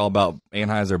kind of like all about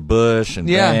Anheuser-Busch and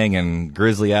Yeah. Bang and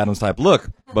Grizzly Adams type look,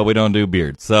 but we don't do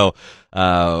beards. So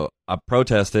I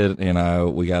protested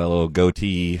and we got a little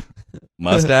goatee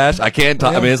mustache. I can't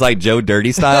talk. I mean, it's like Joe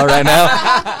Dirty style right now.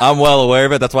 I'm well aware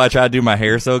of it. That's why I try to do my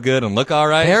hair so good and look all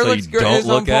right. Hair so looks you good. don't It's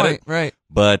on look at point. it. Right.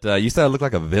 But you said I look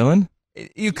like a villain?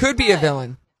 You could be a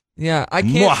villain. Yeah, I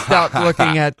can't stop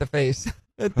looking at the face.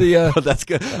 At the That's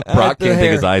good. Brock the can't take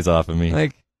hair. his eyes off of me.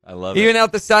 like I love even it.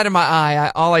 out the side of my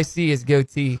eye, all I see is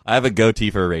goatee. I have a goatee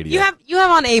for a radio. You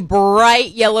have on a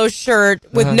bright yellow shirt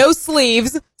with no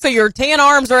sleeves, so your tan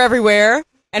arms are everywhere,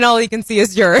 and all you can see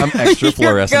is your I'm extra your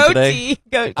fluorescent goatee.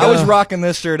 today. I was rocking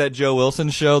this shirt at Joe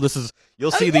Wilson's show.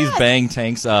 You'll see these Bang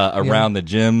tanks around the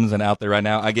gyms and out there right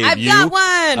now. I've got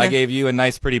one. I gave you a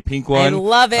nice, pretty pink I one.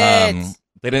 love it.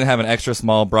 They didn't have an extra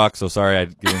small, Brock, so sorry I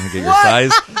didn't get your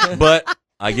size. But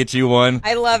I get you one.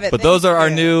 I love it. But Thank those are our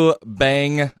you. new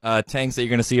Bang tanks that you're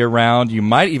going to see around. You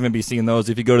might even be seeing those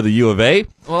if you go to the U of A.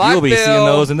 Well, I You'll be feel- seeing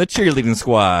those in the cheerleading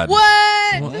squad. What?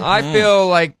 I feel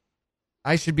like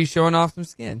I should be showing off some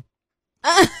skin.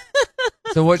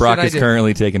 So what Brock should I is do?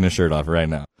 currently taking his shirt off right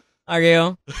now. Are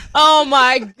you? Oh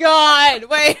my God!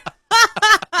 Wait.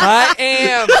 I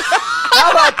am.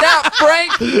 How about that,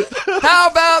 Frank? How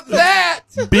about that?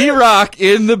 B-Rock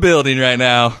in the building right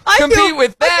now. Compete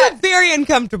with I that. feel very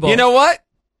uncomfortable. You know what?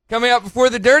 Coming up before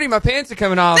the dirty, my pants are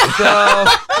coming off. So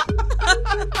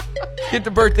get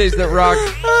the Birthdays That Rock.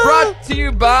 Brought to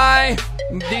you by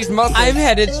these muscles. I'm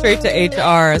headed straight to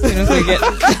HR as soon as we get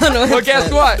done with Well, guess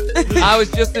this. what? I was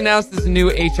just announced as a new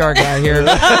HR guy here at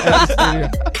the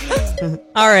studio.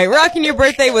 All right, rocking your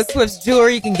birthday with Swift's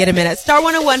Jewelry. You can get them in at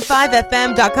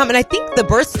star1015fm.com. And I think the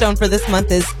birthstone for this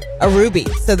month is a ruby.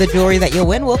 So the jewelry that you'll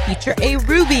win will feature a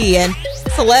ruby. And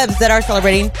celebs that are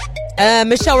celebrating,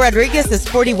 Michelle Rodriguez is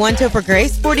 41, Topher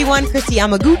Grace 41, Christy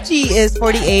Yamaguchi is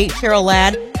 48, Cheryl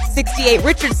Ladd 68,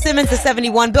 Richard Simmons is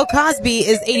 71, Bill Cosby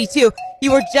is 82.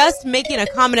 You were just making a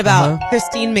comment about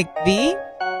Christine McVie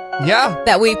Yeah.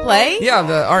 that we play. Yeah,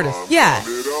 the artist. Yeah,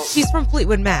 she's from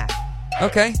Fleetwood Mac.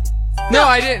 Okay. No,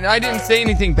 I didn't say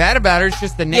anything bad about her. It's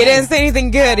just the name. You didn't say anything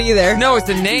good either. No, it's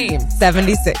the name.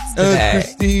 76 today.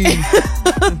 Christine.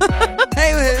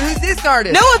 Hey, who's this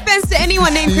artist? No offense to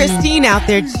anyone named Christine out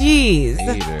there. Jeez.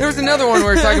 There was another one we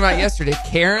were talking about yesterday.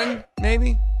 Karen,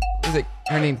 maybe? Was it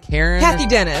her name Karen? Kathy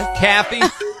Dennis. Kathy.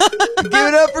 Give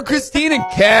it up for Christine and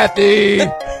Kathy.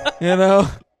 You know?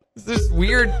 It's this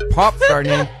weird pop star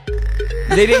name.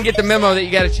 They didn't get the memo that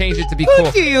you got to change it to be Who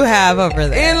cool. do you have over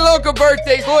there? In local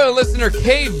birthdays, loyal listener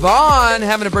Kay Vaughn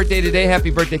having a birthday today.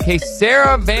 Happy birthday, Kay.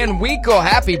 Sarah Van Winkle,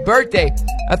 happy birthday.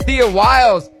 Athea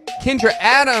Wiles, Kendra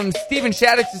Adams, Stephen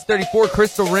Shaddix is 34,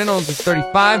 Crystal Reynolds is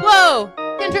 35. Whoa.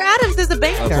 Kendra Adams is a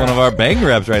banker. That's one of our Bang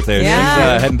reps right there.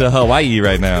 Yeah. She's heading to Hawaii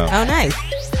right now. Oh, nice.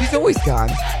 She's always gone.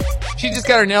 She just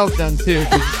got her nails done too.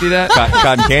 Did you see that?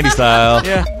 Cotton candy style.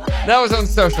 Yeah, that was on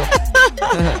social.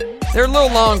 They're a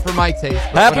little long for my taste.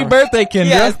 but Happy whatever. birthday, Kendra.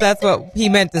 Yes, that's what he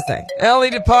meant to say.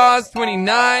 Ellie DePaz,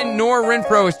 29. Nora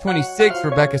Renfro is 26.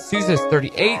 Rebecca Souza is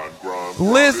 38.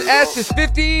 Liz S is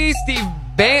 50. Steve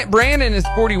Brandon is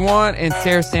 41. And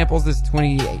Sarah Samples is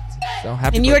 28. So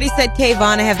happy And you already said Kay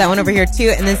Vaughn. I have that one over here,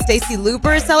 too. And then Stacy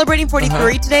Looper is celebrating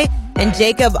 43 today. And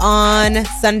Jacob on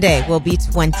Sunday will be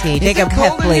 20. Jacob Is it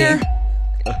cold in Heffley. here?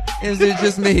 Is it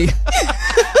just me?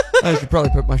 I should probably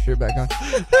put my shirt back on.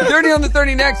 Dirty on the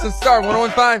 30 next on Star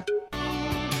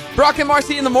 1015. Brock and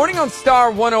Marci in the morning on Star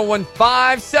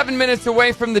 1015. 7 minutes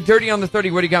away from the Dirty on the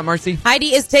 30. What do you got, Marci?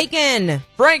 Heidi is taken.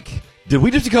 Frank. Did we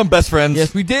just become best friends?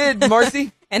 Yes, we did,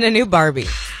 Marci. And a new Barbie.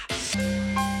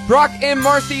 Brock and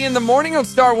Marci in the morning on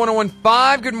Star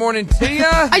 101.5. Good morning to you.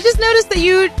 I just noticed that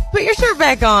you put your shirt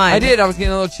back on. I did. I was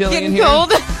getting a little chilly in Getting here.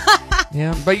 cold.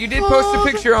 Yeah, but you did post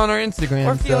a picture on our Instagram.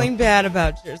 Or feeling bad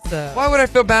about yourself. Why would I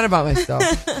feel bad about myself?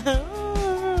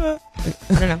 I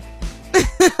don't know.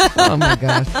 Oh my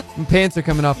gosh. My pants are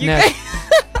coming off next.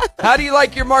 How do you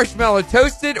like your marshmallow?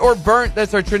 Toasted or burnt?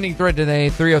 That's our trending thread today.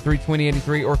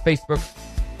 303-2083 or Facebook.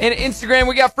 And Instagram,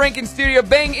 we got Frank in studio.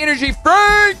 Bang Energy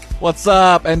Frank! What's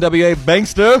up, NWA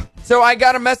Bankster? So I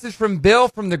got a message from Bill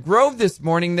from the Grove this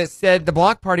morning that said the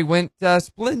block party went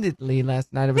splendidly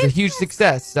last night. It was a huge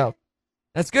success. So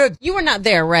that's good. You were not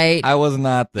there, right? I was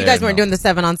not there. You guys weren't doing the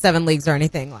 7-on-7 leagues or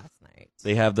anything last night.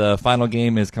 They have the final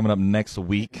game is coming up next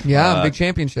week. Yeah, big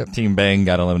championship. Team Bang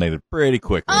got eliminated pretty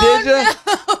quickly. Did you?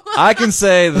 I can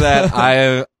say that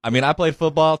I played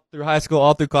football through high school,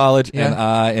 all through college, and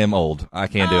I am old. I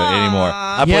can't do it anymore.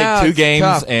 I played 2 games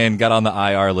tough. and got on the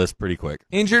IR list pretty quick.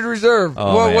 Injured reserve.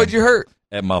 Oh, What'd you hurt?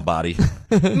 At my body.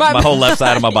 My whole left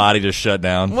side of my body just shut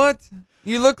down. What?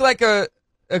 You look like a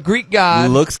Greek god.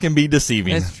 Looks can be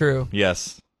deceiving. That's true.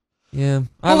 Yes. Yeah.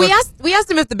 Well, we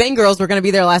asked him if the Bang girls were going to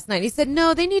be there last night. He said,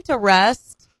 no, they need to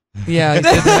rest. Yeah, he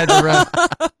said they had to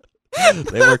rest.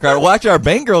 They work hard. Well, actually, our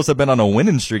Bang girls have been on a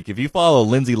winning streak. If you follow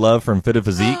Lindsay Love from Fit of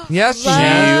Physique, Yes, she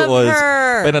was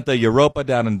her. been at the Europa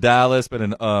down in Dallas, been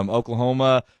in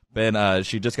Oklahoma.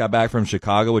 She just got back from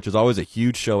Chicago, which is always a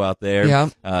huge show out there.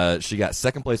 Yeah. She got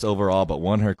second place overall, but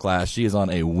won her class. She is on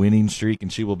a winning streak,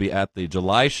 and she will be at the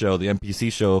July show, the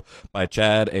MPC show by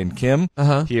Chad and Kim,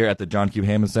 here at the John Q.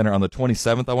 Hammond Center on the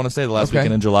 27th, I want to say, the last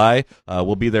weekend in July.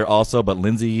 We'll be there also, but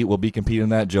Lindsay will be competing in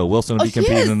that. Joe Wilson will be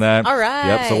competing in that. All right.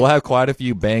 Yep. So we'll have quite a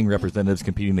few Bang representatives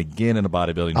competing again in a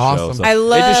bodybuilding show. So I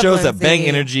love it just shows Lindsay. that Bang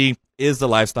Energy is the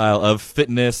lifestyle of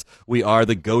fitness. We are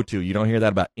the go-to. You don't hear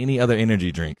that about any other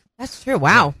energy drink. That's true.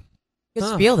 Wow. Good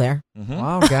spiel there.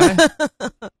 Wow, guy.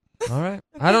 All right.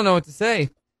 I don't know what to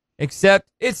say, except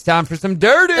it's time for some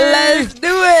dirty. Let's do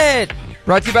it.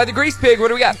 Brought to you by the Grease Pig. What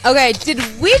do we got? Okay, did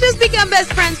we just become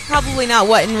best friends? Probably not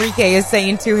what Enrique is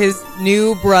saying to his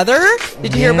new brother.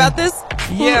 Did you hear about this?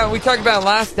 Yeah, we talked about it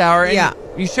last hour. And Yeah.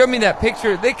 You showed me that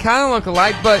picture. They kind of look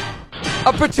alike, but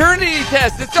a paternity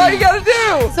test. That's all you got to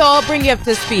do. So I'll bring you up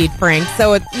to speed, Frank.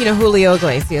 So, Julio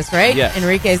Iglesias, right? Yes.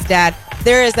 Enrique's dad.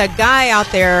 There is a guy out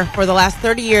there for the last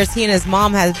 30 years. He and his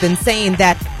mom have been saying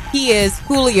that he is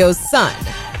Julio's son,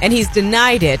 and he's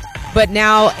denied it. But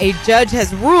now a judge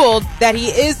has ruled that he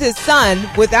is his son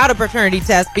without a paternity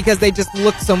test because they just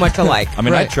look so much alike. I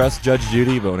mean, I trust Judge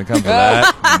Judy, but when it comes to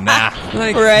that, nah.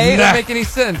 Like, Right? Doesn't make any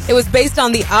sense. It was based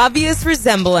on the obvious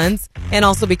resemblance, and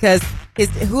also because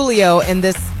Julio and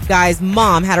this guy's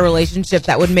mom had a relationship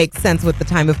that would make sense with the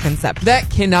time of conception. That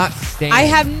cannot stand. I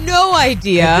have no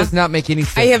idea. It does not make any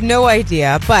sense. I have no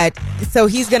idea, but so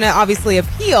he's going to obviously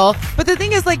appeal. But the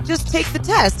thing is, just take the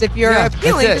test. If you're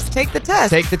appealing, that's it. just take the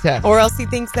test. Take the test. Or else he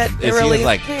thinks that it really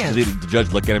like, can. the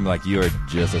judge look at him like, you are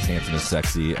just as handsome and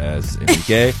sexy as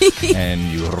Enrique, and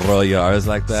you roll your R's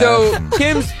like that. So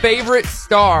Kim's favorite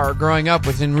star growing up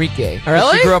was Enrique.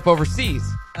 Really? She grew up overseas.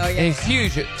 Oh, yeah. And he's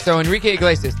huge. So Enrique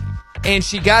Iglesias. And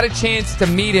she got a chance to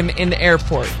meet him in the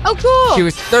airport. Oh, cool. She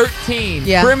was 13.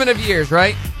 Yeah. Primitive years,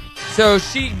 right? So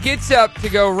she gets up to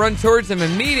go run towards him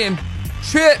and meet him,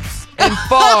 trips and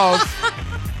falls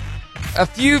a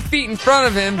few feet in front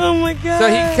of him. Oh, my God. So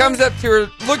he comes up to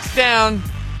her, looks down,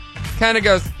 kind of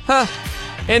goes, huh,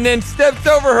 and then steps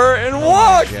over her and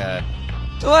walks. Yeah.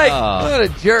 Like, Oh. what a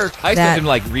jerk. I That-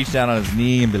 expect him to reach down on his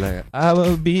knee and be like, I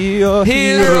will be your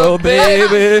Hero, hero,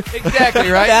 baby. Exactly,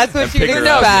 right? That's what And you pick her do.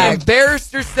 up. She Back.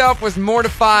 embarrassed herself, was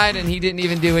mortified, and he didn't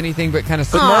even do anything but kind of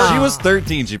smirk. She was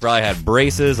 13. She probably had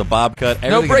braces, a bob cut, No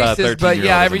everything about a braces, 13-year-old but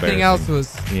yeah, was everything else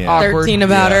embarrassing. was Yeah. awkward. 13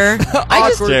 about her. I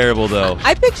just Awkward. Terrible, though.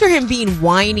 I picture him being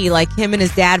whiny, like him and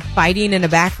his dad fighting in a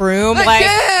back room. Again! Like, but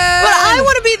I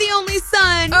want to be the only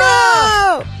son.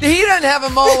 Oh. No. He doesn't have a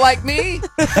mole like me.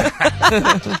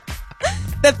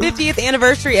 The 50th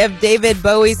anniversary of David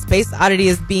Bowie's Space Oddity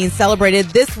is being celebrated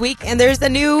this week, and there's a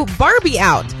new Barbie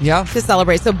out Yeah. to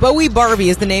celebrate. So Bowie Barbie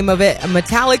is the name of it. A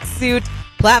metallic suit,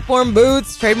 platform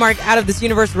boots, trademark out of this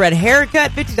universe, red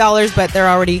haircut, $50, but they're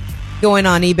already going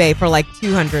on eBay for like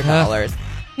 $200.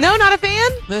 No, not a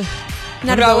fan?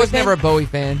 Not a I Bowie was fan? never a Bowie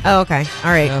fan. Oh, okay. All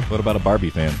right. Yeah. What about a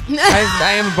Barbie fan?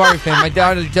 I am a Barbie fan. My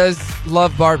daughter does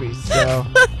love Barbies, so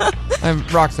I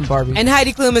rock some Barbies. And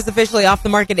Heidi Klum is officially off the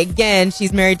market again.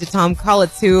 She's married to Tom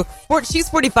Collitz, she's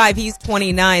 45, he's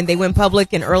 29. They went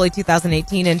public in early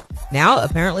 2018, and now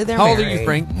apparently they're How old married. are you,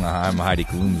 Frank? I'm Heidi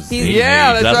Klum's He's- age.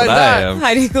 Yeah, that's what what I I thought. am.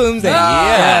 Heidi Klum's age.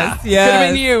 Yeah. Yes,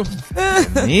 yes. Could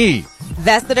have been you. Me.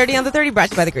 That's the Dirty on the 30 brought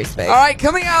to you by the Grease Pig. All right,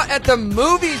 coming out at the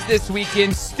movies this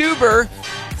weekend, Stuber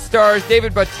stars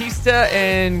David Bautista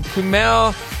and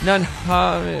Kumail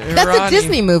Nanjiani. That's a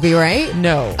Disney movie, right?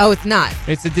 No. Oh, it's not.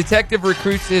 It's a detective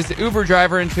recruits his Uber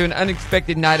driver into an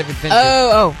unexpected night of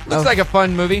adventure. Looks like a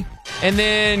fun movie. And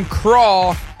then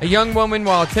Crawl, a young woman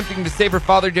while attempting to save her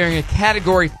father during a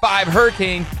Category 5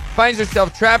 hurricane, finds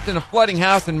herself trapped in a flooding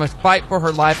house and must fight for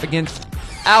her life against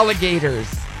alligators.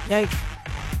 Yikes.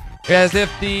 As if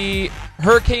the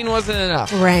hurricane wasn't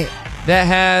enough. Right. That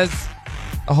has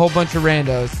a whole bunch of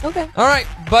randos. Okay. All right,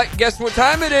 but guess what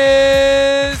time it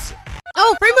is?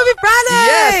 Oh, Free Movie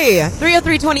Friday! Yes.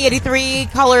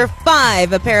 303-2083, caller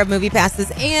 5, a pair of movie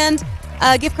passes, and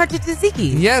a gift card to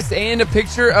Tzatziki's. Yes, and a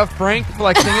picture of Frank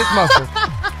flexing his muscles.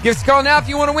 Give us a call now if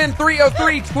you want to win.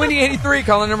 303-2083.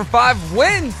 Caller number 5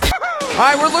 wins. All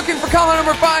right, we're looking for caller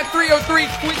number 5,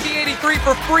 303-2083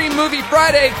 for Free Movie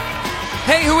Friday.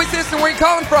 Hey, who is this and where are you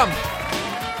calling from?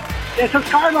 This is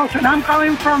Carlos, and I'm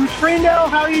calling from Springdale.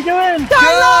 How are you doing? Good.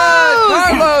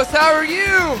 Carlos, how are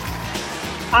you?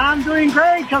 I'm doing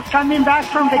great. Just coming back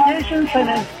from vacations, and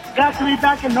it's glad to be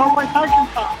back in Norway,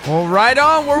 Arkansas. Well, right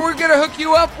on. Well, we're going to hook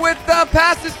you up with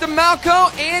passes to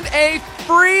Malco and a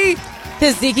free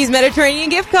Tzatziki's Mediterranean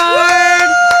gift card.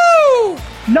 Woo!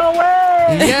 No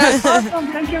way! Yes.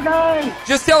 Awesome. Thank you, guys.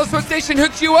 Just tell us what station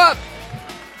hooked you up.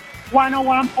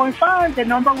 101.5, the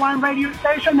number one radio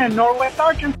station in Norway,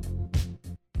 Arkansas.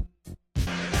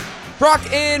 Brock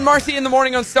and Marci in the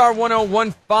morning on Star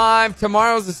 101.5.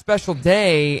 Tomorrow's a special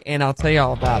day, and I'll tell you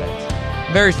all about it.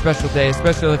 Very special day,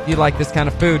 especially if you like this kind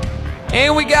of food.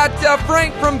 And we got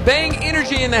Frank from Bang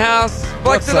Energy in the house. Flex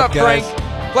What's it up, up, guys?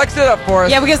 Frank. Flex it up for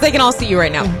us. Yeah, because they can all see you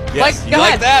right now. Yes, Go you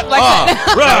like ahead. that? Flex it.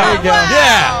 Right. There you go.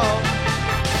 Yeah.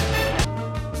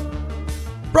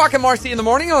 Brock and Marci in the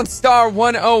morning on Star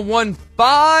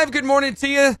 101.5. Good morning to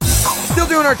you. Still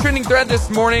doing our trending thread this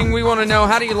morning. We want to know,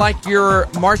 how do you like your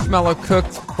marshmallow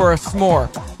cooked for a s'more?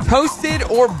 Toasted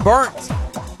or burnt?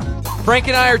 Frank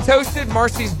and I are toasted.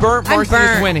 Marci's burnt. I'm Marci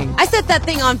burnt. is winning. I set that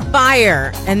thing on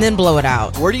fire and then blow it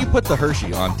out. Where do you put the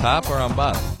Hershey? On top or on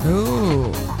bottom?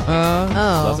 Ooh.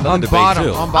 That's another On debate, bottom.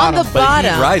 too. On bottom. On the But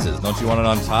bottom. heat rises. Don't you want it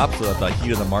on top so that the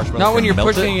heat of the marshmallow Not when can you're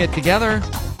melt pushing it together.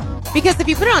 Because if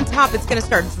you put it on top, it's going to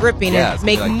start dripping Yeah, and it's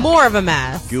make gonna be like more of a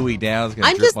mess. Gooey down. It's going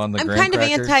I'm to drip just, on the I'm graham kind of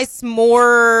crackers.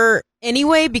 anti-s'more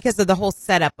anyway because of the whole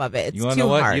setup of it. It's You want too to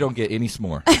know what? hard. You don't get any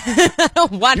s'more. I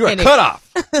don't want You are any. cut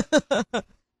off.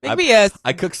 Maybe yes.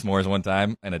 I cooked s'mores one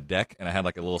time in a deck, and I had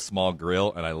like a little small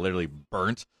grill, and I literally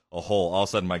burnt a hole. All of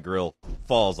a sudden, my grill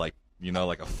falls like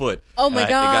a foot. Oh, my And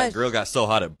gosh. The grill got so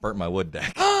hot it burnt my wood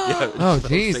deck. Yeah, it Oh, fell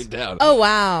jeez. straight down. Oh,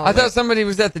 wow. I thought somebody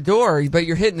was at the door, but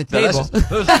you're hitting the No, table.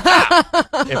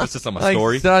 if it's just on my Like,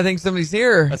 story, so I think somebody's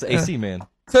here. that's an AC man.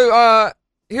 So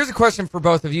here's a question for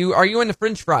both of you. Are you into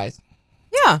French fries?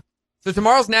 Yeah. So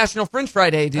tomorrow's National French Fry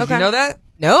Day. Did Okay. you know that?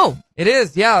 No. It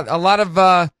is, yeah. A lot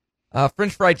of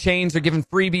French fry chains are giving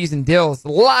freebies and deals.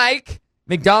 Like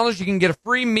McDonald's, you can get a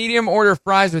free medium order of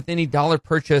fries with any dollar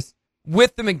purchase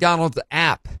with the McDonald's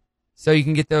app. So you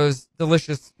can get those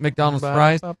delicious McDonald's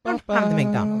fries. I don't have the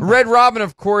McDonald's. Red Robin,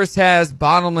 of course, has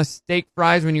bottomless steak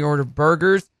fries when you order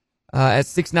burgers at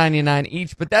 $6.99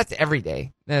 each, but that's every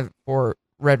day for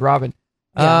Red Robin.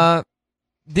 Yeah.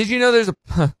 Did you know there's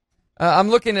a... I'm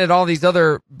looking at all these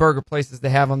other burger places they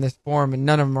have on this forum, and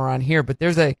none of them are on here, but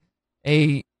there's a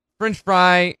French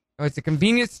fry... it's a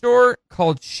convenience store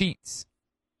called Sheetz.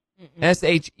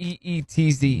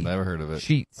 Sheetz. Never heard of it.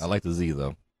 Sheetz. I like the Z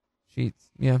though. Sheetz,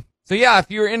 yeah. So yeah, if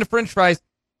you're into French fries,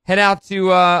 head out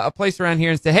to a place around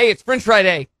here and say, "Hey, it's French Fry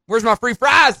Day. Where's my free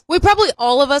fries?" We probably,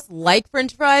 all of us like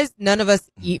French fries. None of us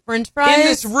eat French fries. In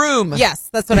this room. Yes,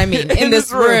 that's what I mean. In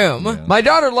this room. Yeah. My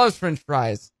daughter loves French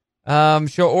fries.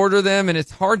 She'll order them, and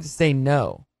it's hard to say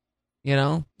no. You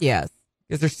know, Yes.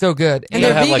 because they're so good. And You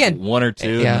they're gotta have vegan. like one or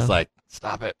two, Yeah. and it's like,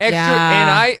 stop it. extra,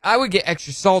 Yeah. and I would get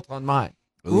extra salt on mine.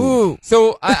 Ooh.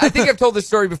 So I think I've told this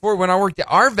story before. When I worked at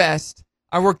Arvest,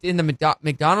 I worked in the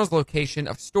McDonald's location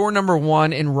of store number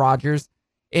 1 in Rogers,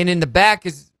 and in the back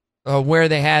is where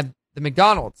they had the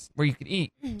McDonald's where you could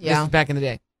eat. Yeah. This is back in the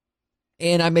day.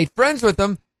 And I made friends with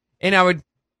them, and I would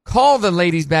call the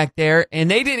ladies back there, and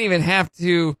they didn't even have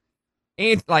to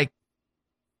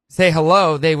say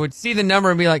hello. They would see the number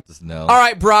and be like, Just no. "All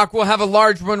right, Brock, we'll have a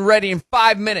large one ready in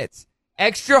 5 minutes.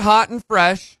 Extra hot and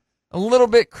fresh, a little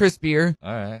bit crispier,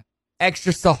 All right.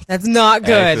 extra salt." That's not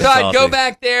good. Extra So I'd go salty.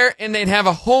 back there, and they'd have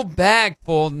a whole bag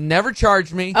full, never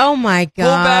charge me, Oh, my God.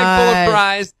 full bag full of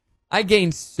fries. I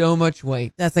gained so much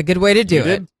weight. That's a good way to do You it.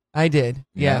 did? I did.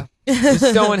 Yeah. Yeah. It's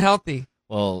so unhealthy.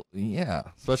 Well, yeah,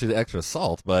 especially the extra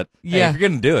salt. But hey, Yeah. if you're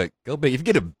gonna do it, go big. If you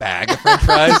get a bag of French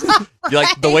fries, you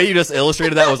like the way you just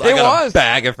illustrated that was I got a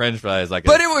bag of French fries. But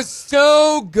it was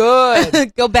so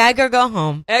good. Go bag or go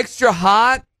home. Extra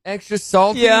hot, extra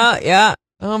salty. Yeah.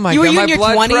 Oh my You were god, you my in your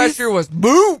blood 20s? pressure was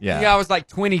boom. Yeah. I was like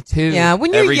 22. Yeah,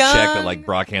 when you're Every young. check that like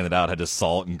Brock handed out had just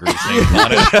salt and grease names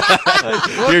on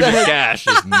it. Here's your cash,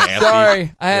 just nasty.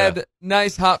 Sorry, I had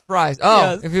nice hot fries. Oh,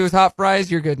 Yes. if it was hot fries,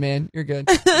 you're good, man. You're good.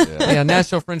 Yeah,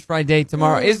 National French Fry Day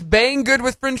tomorrow. Is Bang good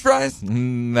with French fries?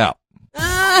 No,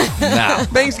 no.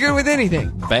 Bang's good with anything.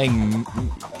 Bang.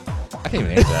 I can't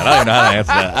even answer that. I don't know how to answer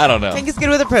that. I don't know. I think it's good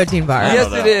with a protein bar. I Yes,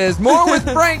 don't know. it is. More with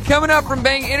Frank coming up from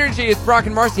Bang Energy. It's Brock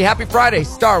and Marci. Happy Friday.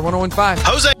 Star 101.5.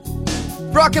 Jose.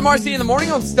 Brock and Marci in the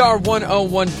morning on Star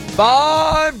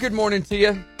 101.5. Good morning to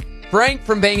you. Frank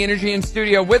from Bang Energy in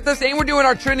studio with us, and we're doing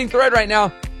our trending thread right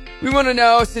now. We want to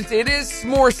know, since it is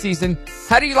s'more season,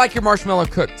 how do you like your marshmallow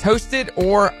cooked? Toasted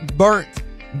or burnt?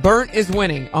 Burnt is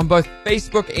winning on both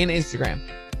Facebook and Instagram.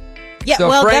 Yeah, So,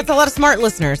 well, Frank- that's a lot of smart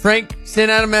listeners. Frank,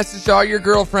 send out a message to all your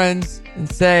girlfriends and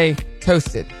say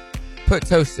toasted. Put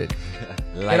toasted.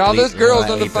 Get all those girls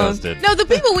on the phone. Toasted. No, the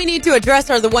people we need to address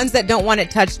are the ones that don't want it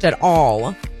touched at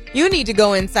all. You need to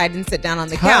go inside and sit down on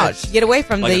the Touched. couch. Get away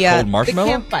from Like the, a cold the marshmallow?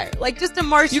 campfire. Like just a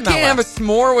marshmallow. You can't have a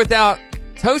s'more without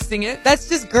toasting it. That's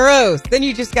just gross. Then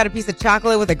you just got a piece of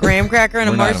chocolate with a graham cracker and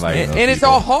a We're not marshmallow. inviting And those it's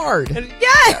all people. hard.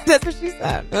 Yeah, that's what she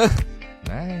said.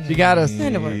 Nice. She got us.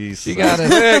 She got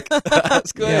us.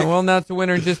 That's good. Yeah, well, that's the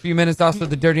winner in just a few minutes. Also,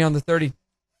 the Dirty on the 30.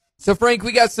 So, Frank,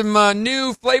 we got some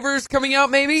new flavors coming out,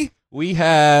 maybe? We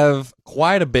have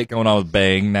quite a bit going on with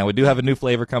Bang. Now, we do have a new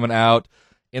flavor coming out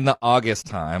in the August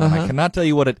time. And I cannot tell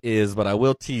you what it is, but I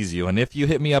will tease you. And if you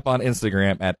hit me up on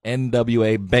Instagram at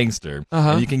NWA Bangster,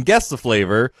 and you can guess the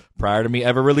flavor prior to me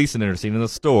ever releasing it or seeing it in the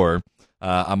store,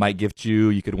 I might gift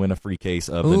you could win a free case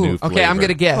of the new flavor. Okay, I'm going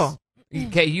to guess. Cool.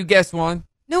 Okay, you guess one.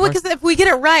 No, because if we get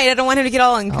it right, I don't want him to get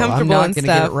all I'm uncomfortable not and going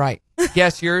stuff. to get it right.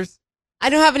 Guess yours. I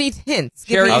don't have any hints.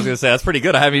 Give Sherry, me- I was going to say, that's pretty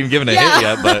good. I haven't even given a Yeah.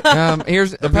 hint yet, but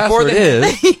Here's the before password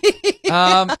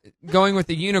is... going with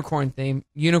the unicorn theme.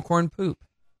 Unicorn poop.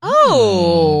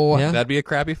 Oh. Yeah. That'd be a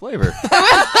crappy flavor.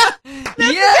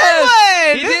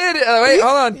 Yes, he did. Wait,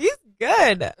 hold on. He's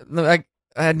good.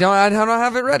 I don't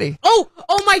have it ready. Oh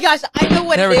my gosh. I know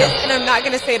what There it we is, go. and I'm not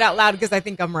going to say it out loud because I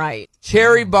think I'm right.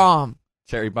 Cherry bomb.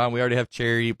 Cherry bomb. We already have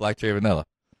cherry, black cherry, vanilla.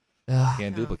 Ugh.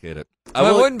 Can't duplicate it.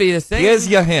 Well, it wouldn't be the same. Here's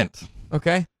your hint.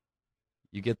 Okay.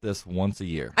 You get this once a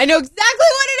year. I know exactly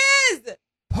what it is.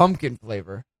 Pumpkin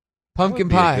flavor. That Pumpkin would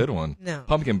be pie. a good one. No.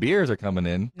 Pumpkin beers are coming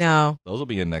in. No. Those will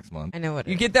be in next month. I know what it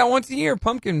You is. get that once a year,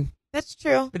 pumpkin. That's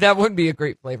true. But that wouldn't be a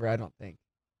great flavor, I don't think.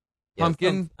 Yeah,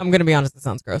 Pumpkin. I'm going to be honest. It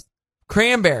sounds gross.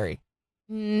 Cranberry.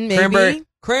 Maybe.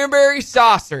 Cranberry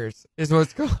saucers is what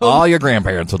it's called. All your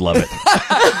grandparents would love it.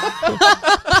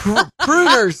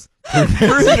 Pruners.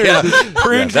 Pruners. Yeah.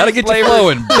 Prune Yeah, that'll juice get you flavor.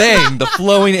 flowing. Bang, the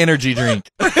flowing energy drink.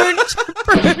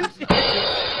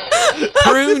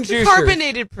 Prune juicer.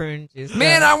 Carbonated prune juice.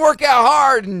 Man, I work out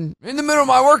hard, and in the middle of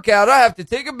my workout, I have to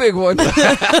take a big one.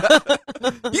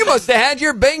 You must have had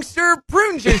your Bangster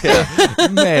prune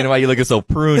juicer. Man, why you looking so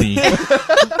pruny?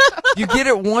 You get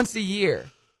it once a year.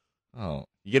 Oh,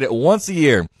 you get it once a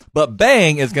year. But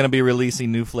Bang is going to be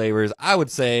releasing new flavors. I would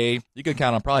say you could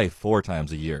count on probably 4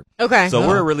 times a year. Okay. So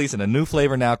we're releasing a new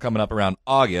flavor now coming up around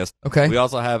August. Okay. We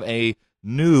also have a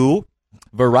new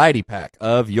variety pack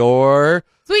of your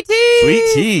Sweet tea.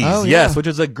 sweet teas. Oh, yes, yeah. which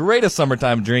is the greatest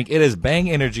summertime drink. It is Bang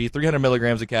Energy, 300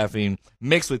 milligrams of caffeine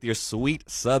mixed with your sweet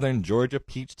Southern Georgia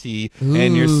peach tea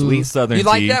and your sweet Southern You tea.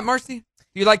 like that, Marcy?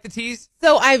 You like the teas?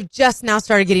 So I've just now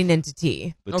started getting into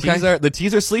tea. The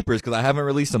teas are sleepers because I haven't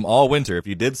released them all winter. If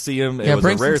you did see them, it was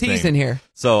bring a rare some teas thing. in here.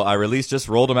 So I just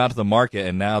rolled them out to the market,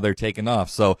 and now they're taking off.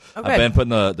 So Oh, I've been putting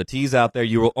the teas out there.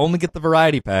 You will only get the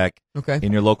variety pack Okay.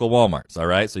 in your local Walmarts. All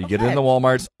right, so you get it in the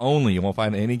Walmarts only. You won't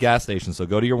find it in any gas stations. So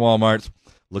go to your Walmarts,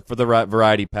 look for the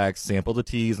variety packs, sample the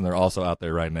teas, and they're also out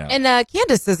there right now. And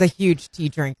Candace is a huge tea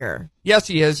drinker. Yes,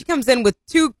 she is. She comes in with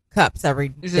 2 cups every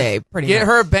Just day, pretty Get much.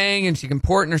 her a Bang, and she can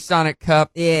pour it in her Sonic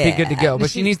cup. Yeah. Be good to go. But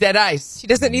she needs that ice. She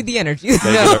doesn't need the energy.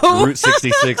 There's a Route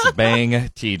 66 Bang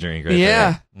tea drink right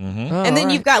Yeah. there. Mm-hmm. Oh, And then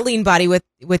all you've got Lean Body with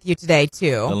you today,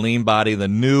 too. The Lean Body, the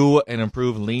new and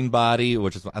improved Lean Body,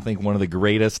 which is, I think, one of the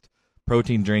greatest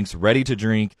protein drinks ready to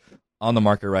drink on the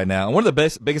market right now. And one of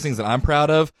the biggest things that I'm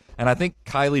proud of, and I think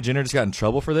Kylie Jenner just got in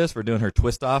trouble for this, for doing her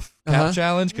twist off cap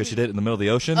challenge because she did it in the middle of the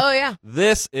ocean. Oh, yeah.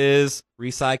 This is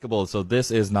recyclable. So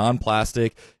this is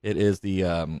non-plastic. It is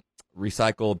the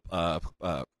recycled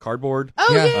cardboard.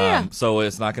 Oh, Yeah. yeah. So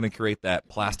it's not going to create that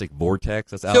plastic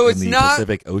vortex that's out So in it's the not-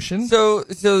 Pacific Ocean. So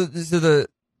the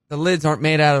the lids aren't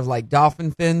made out of like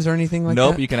dolphin fins or anything like that?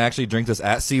 Nope, you can actually drink this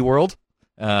at SeaWorld.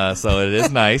 So it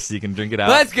is nice. You can drink it out.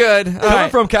 That's good. Coming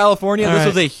from California, All this right.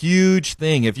 was a huge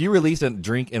thing. If you released a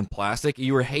drink in plastic,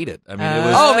 you were hated. I mean, it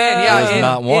was. Oh man, yeah. it was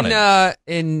not wanted.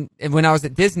 In when I was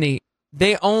at Disney,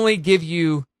 they only give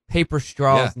you paper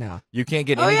straws now. You can't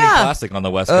get anything yeah. plastic on the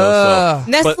West Coast.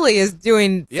 So. Nestle is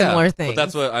doing similar Yeah, things. but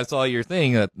that's what I saw your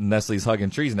thing that Nestle's hugging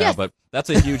trees now. Yes. But that's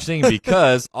a huge thing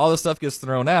because all the stuff gets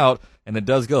thrown out and it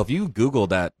does go. If you Google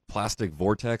that plastic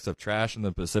vortex of trash in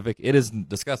the Pacific, it is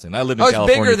disgusting. I lived in it's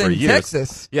California bigger for than years.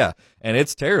 Texas. Yeah, and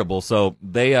it's terrible. So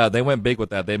they went big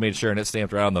with that. They made sure and it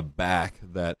stamped right on the back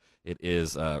that it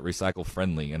is recycle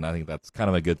friendly, and I think that's kind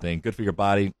of a good thing. Good for your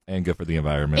body and good for the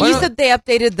environment. And you said they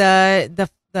updated the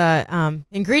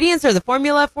ingredients or the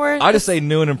formula for it? I just say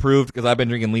new and improved because I've been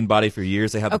drinking Lean Body for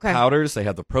years. They have the powders, they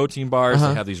have the protein bars,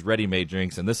 they have these ready-made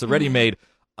drinks, and this is ready-made.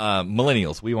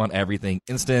 Millennials, we want everything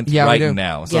instant right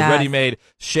now. So ready-made,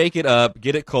 shake it up,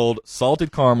 get it cold.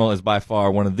 Salted caramel is by far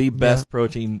one of the best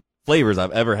protein flavors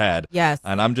I've ever had. Yes.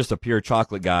 And I'm just a pure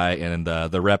chocolate guy, and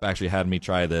the rep actually had me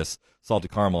try this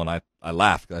salted caramel, and I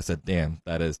laughed because I said,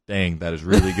 that is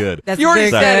really good. That's You already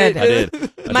very said good.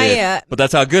 it. I did. But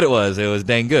that's how good it was. It was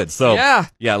dang good. So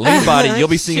Lean Body, you'll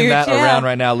be seeing that around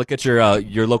right now. Look at your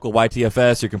local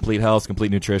YTFS, your Complete Health,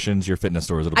 Complete Nutritions, your fitness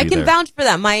stores. It'll be there. I can vouch for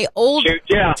that. My old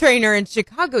trainer in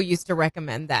Chicago used to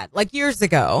recommend that, like years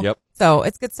ago. Yep. So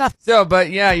it's good stuff. So, but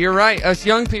yeah, you're right. Us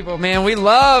young people, man, we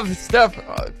love stuff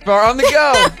for on the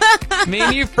go. Me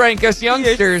and you, Frank, us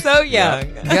youngsters. You're so young.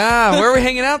 Yeah, where are we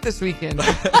hanging out this weekend?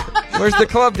 Where's the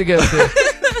club to go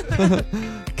to?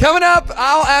 Coming up,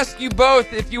 I'll ask you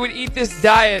both if you would eat this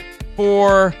diet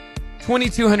for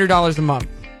 $2,200 a month.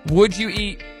 Would you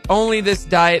eat only this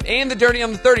diet? And the Dirty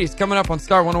on the 30s coming up on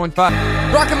Star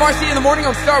 101.5. Brock and Marci in the morning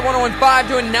on Star 101.5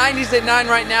 doing 90s at 9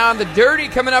 right now. And the Dirty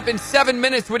coming up in 7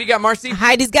 minutes. What do you got, Marci?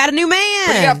 Heidi's got a new man.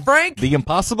 What do you got, Frank? The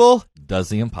impossible does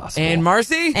the impossible. And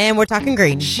Marci? And we're talking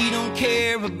green. She don't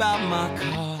care about my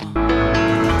car.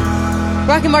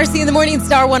 Brock and Marci in the morning,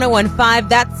 Star 101.5.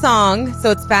 That song,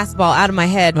 so it's fastball out of my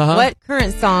head. What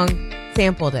current song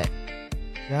sampled it?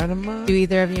 Do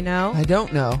either of you know? I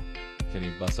don't know. Can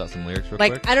you bust out some lyrics real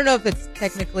Like, quick? I don't know if it's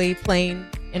technically playing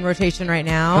in rotation right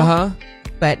now.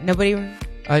 But nobody.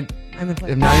 I'm in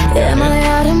play. Am I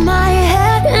out of my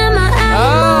head? Am I Oh,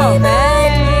 out of my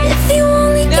mind? If you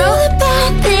only knew the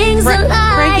bad things Frank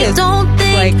alive, is don't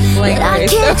think like Blank that I Race.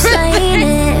 keep saying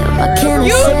it. What can I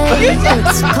say?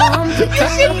 It's complicated. You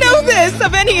should know this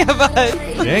of any of us.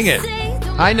 Dang it.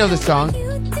 I know the song.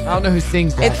 I don't know who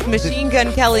sings that. It's Machine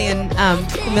Gun Kelly and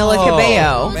Camila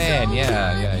Cabello. Man,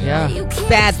 yeah.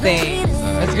 Bad Thing.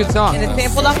 That's a good song. And it's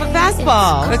sampled off of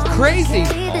Fastball. That's crazy.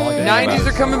 90s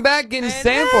are coming back, getting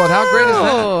sampled. How great is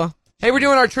that? Hey, we're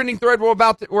doing our trending thread. We're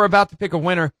about to pick a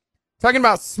winner. Talking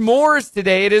about s'mores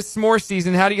today. It is s'more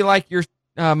season. How do you like your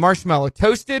marshmallow?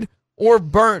 Toasted or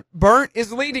burnt? Burnt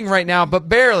is leading right now, but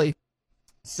barely.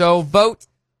 So vote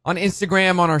on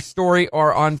Instagram, on our story,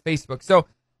 or on Facebook. So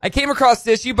I came across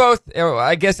this. You both,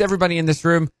 I guess everybody in this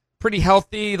room, pretty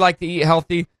healthy, like to eat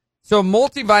healthy. So a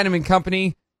multivitamin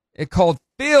company called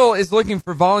Phil is looking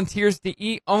for volunteers to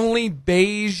eat only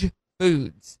beige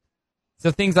foods.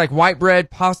 So things like white bread,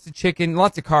 pasta, chicken,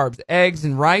 lots of carbs, eggs,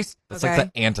 and rice. That's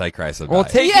like the Antichrist of Well,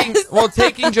 diet.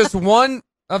 taking just one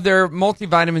of their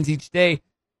multivitamins each day,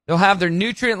 they'll have their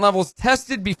nutrient levels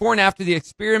tested before and after the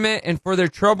experiment, and for their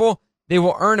trouble, they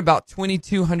will earn about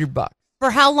 $2,200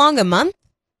 For how long? A month?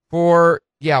 for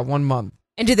 1 month.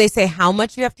 And do they say how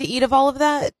much you have to eat of all of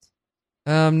that?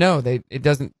 No, it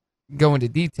doesn't go into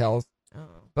details,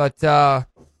 but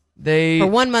they For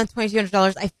 1 month,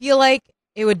 $2,200. I feel like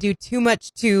it would do too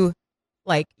much to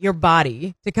like your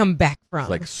body to come back from. It's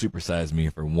like supersize me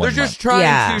for 1 they're month. just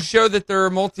trying to show that their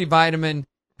multivitamin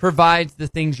provides the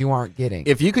things you aren't getting.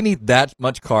 If you can eat that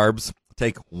much carbs,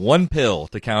 take one pill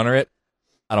to counter it.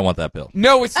 I don't want that pill.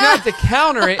 No, it's not to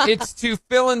counter it. It's to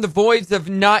fill in the voids of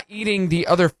not eating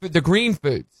the green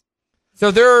foods.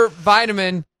 So their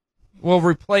vitamin will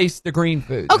replace the green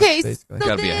foods. Okay, basically. so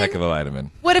Got to be a then heck of a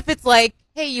vitamin. what if it's like,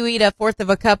 hey, you eat a fourth of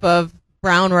a cup of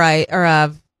brown rice or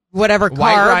of whatever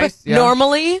White carb rice, yeah.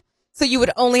 normally, so you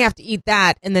would only have to eat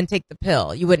that and then take the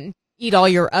pill. You wouldn't eat all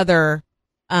your other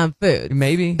food.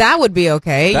 Maybe. That would be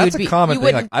okay. That's You'd a common you thing.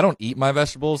 Like, wouldn't- I don't eat my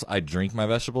vegetables. I drink my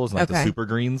vegetables, like the Okay. super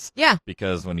greens. Yeah.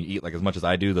 Because when you eat like as much as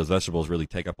I do, those vegetables really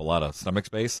take up a lot of stomach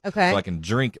space. Okay. So I can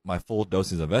drink my full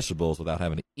doses of vegetables without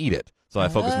having to eat it. So I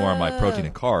focus more on my protein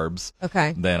and carbs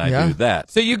Okay. than I do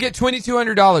that. So you get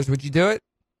 $2,200. Would you do it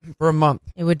for a month?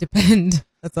 It would depend.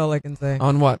 That's all I can say.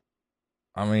 On what?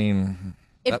 I mean,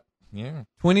 If- Yeah.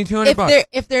 $2,200.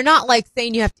 If they're not like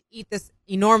saying you have to eat this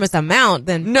enormous amount,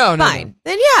 then No. fine.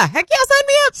 Then yeah, heck yeah, sign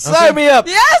me up. Sign me up.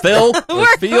 Yes. Phil,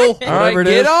 or Phil, All right, whatever it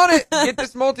get is. on it. Get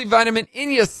this multivitamin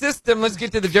in your system. Let's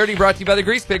get to the dirty, brought to you by the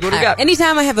Grease Pig. What do we got?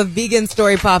 Anytime I have a vegan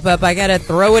story pop up, I gotta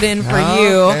throw it in for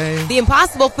Okay. you. The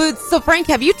Impossible Foods. So Frank,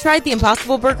 have you tried the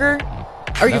Impossible Burger?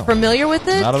 Are you familiar with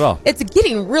it? Not at all. It's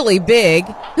getting really big.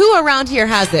 Who around here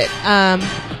has it?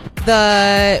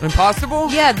 The Impossible?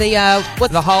 yeah,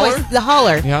 what's The Holler? The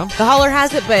Holler. Yeah. The Holler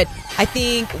has it, but I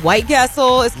think White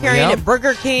Castle is carrying Yep. it.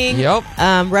 Burger King. Yep.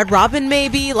 Red Robin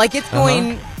maybe. Like it's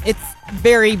going. It's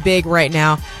very big right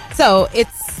now. So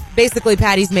it's basically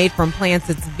patties made from plants.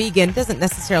 It's vegan. Doesn't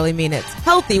necessarily mean it's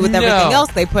healthy with everything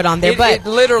else they put on there. But it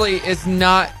literally is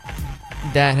not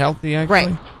that healthy, actually.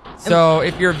 Right. So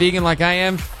if you're a vegan like I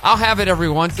am, I'll have it every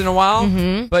once in a while,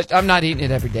 but I'm not eating it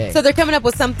every day. so they're coming up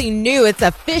with something new. It's a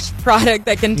fish product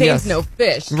that contains Yes. no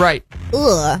fish. Right.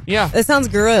 Ugh. Yeah. That sounds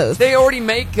gross. They already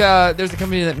make, there's a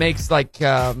company that makes like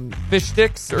fish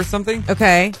sticks or something.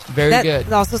 Okay. Very that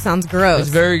good. also sounds gross. It's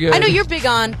very good. I know you're big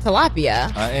on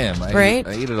tilapia. I am. I Right?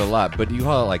 eat it a lot, but you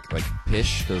call it like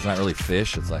pish because it's not really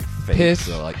fish. It's like fake, Pish.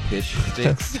 so like pish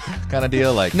sticks kind of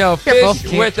deal. Like No, Careful.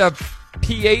 fish with a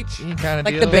PH. kind of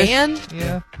Like deal. the band?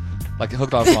 Yeah. Like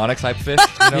hooked on phonics type fish.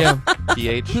 You know? Yeah.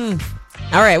 PH.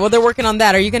 All right. Well, they're working on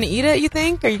that. Are you going to eat it, you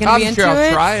think? Are you going to I'm be into sure I'll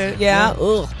it? try it. Yeah.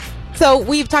 Ugh. So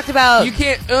we've talked about... You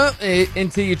can't it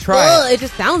until you try Ugh, it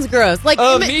just sounds gross. Like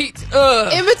it. Meat.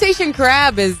 imitation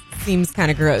crab seems kind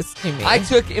of gross to me. I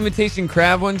took imitation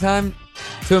crab one time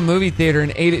to a movie theater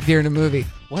and ate it during a movie.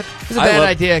 What? It's a bad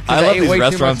idea. 'Cause I love ate these way too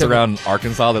restaurants much of it. around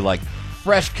Arkansas. They're like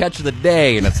fresh catch of the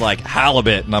day, and it's like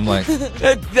halibut, and I'm like,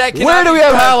 That cannot where do be we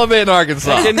have fresh. halibut in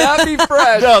Arkansas? It cannot be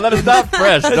fresh. No, that is not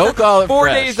fresh. Don't call it 4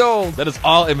 fresh. days old. That is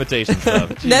all imitation stuff.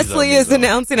 Jeez, Nestle oh, is geez, oh.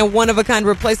 announcing a one-of-a-kind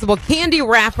replaceable candy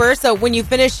wrapper. So when you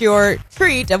finish your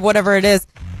treat of whatever it is,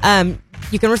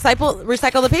 you can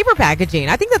recycle the paper packaging.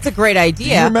 I think that's a great Do you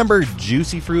idea. remember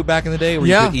Juicy Fruit back in the day where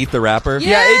Yeah. you could eat the wrapper? Yeah.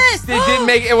 Yeah, Yes! it didn't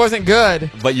make it wasn't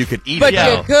good. But you could eat But it. you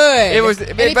though. could. It was,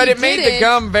 And but if you it made the didn't-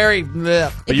 gum very.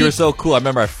 bleh. But you were so cool. I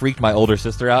remember I freaked my older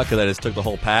sister out because I just took the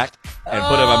whole pack and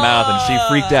put it in my mouth, and she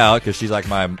freaked out because she's like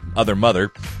my other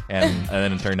mother, and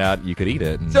then it turned out you could eat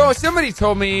it. And So somebody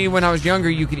told me when I was younger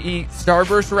you could eat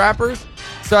Starburst wrappers.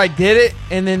 So I did it,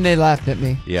 and then they laughed at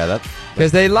me yeah, that's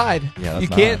because they lied. Yeah, that's you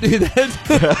not can't on. do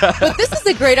that. But this is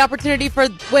a great opportunity for,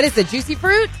 what is it, Juicy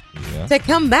Fruit? Yeah. To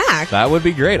come back. that would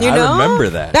be great. You I know? remember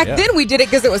that. Back yeah. then we did it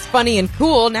because it was funny and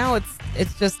cool. Now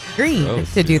it's just green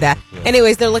Gross, to do that. yeah.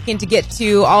 Anyways, they're looking to get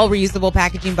to all reusable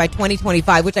packaging by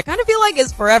 2025, which I kind of feel like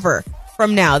is forever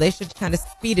from now. They should kind of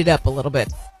speed it up a little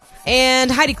bit. And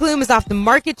Heidi Klum is off the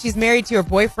market. She's married to her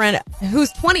boyfriend,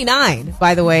 who's 29,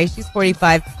 by the way. She's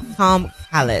 45, Tom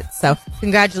Khaled. So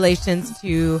congratulations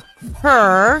to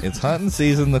her. It's hunting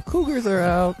season. The cougars are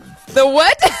out. The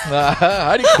what?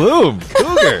 Heidi Klum,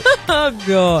 cougar. Oh,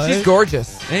 God. She's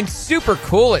gorgeous and super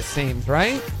cool. It seems,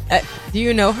 right? Do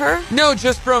you know her? No,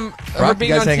 just from her Rock, you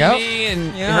being guys on hang TV out?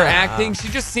 and Yeah. her acting. She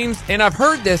just seems, and I've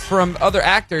heard this from other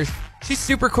actors. She's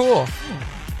super cool.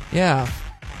 Yeah.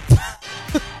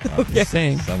 I'm just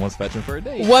saying. Someone's fetching for a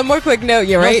date. One more quick note.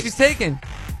 You're No, right. she's taken.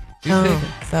 She's Oh, taken.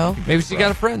 so Maybe she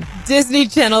got a friend. Disney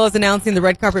Channel is announcing the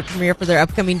red carpet premiere for their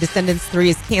upcoming Descendants 3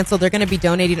 is canceled. They're going to be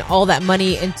donating all that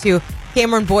money into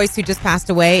Cameron Boyce, who just passed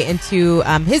away, into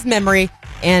his memory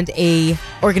and a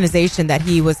organization that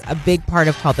he was a big part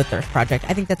of called the Thirst Project.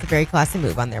 I think that's a very classy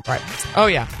move on their part. Oh,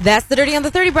 yeah. That's the Dirty on the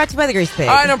 30, brought to you by the Grease Pig.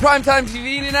 All right, on Primetime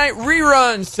TV tonight,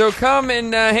 reruns. So come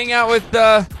and hang out with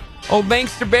old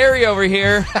Bankster Barry over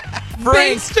here.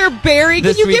 Frank. Bankster Barry. Can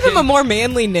This you give him weekend. a more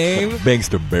manly name?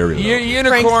 Bankster Barry.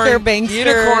 Unicorn, Bankster.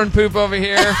 unicorn poop over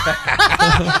here.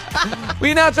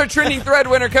 We announce our trending thread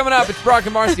winner coming up. It's Brock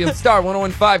and Marci on Star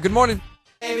 101.5. Good morning.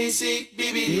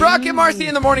 Brock and Marci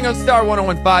in the morning on Star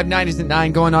 101.5. 90s at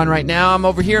 9 going on right now. I'm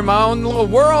over here in my own little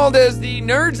world as the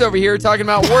nerds over here talking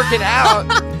about working out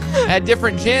at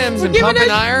different gyms and Giving pumping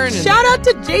a iron. And, Shout out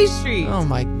to J Street. oh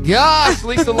my gosh,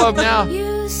 Lisa Love now.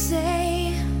 You say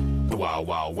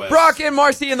Brock and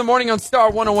Marci in the morning on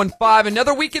Star 101.5.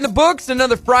 Another week in the books,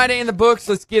 another Friday in the books.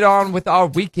 Let's get on with our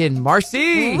weekend.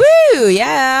 Marci. Woo,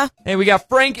 yeah. Hey, we got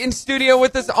Frank in studio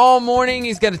with us all morning.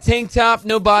 He's got a tank top,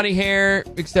 no body hair,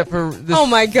 except for this. Oh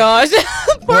my gosh.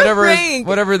 Poor whatever, Frank.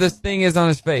 whatever this thing is on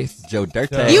his face. Joe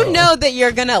Dirty. You know that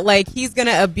you're gonna, he's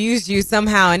gonna abuse you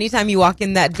somehow. Anytime you walk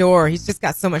in that door, he's just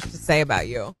got so much to say about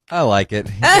you. I like it.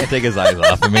 He can't take his eyes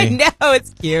off of I me. know,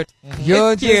 it's cute.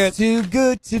 You're It's cute. just too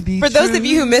good to be For those of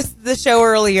you who missed the show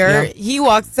earlier, Yeah. he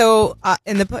walked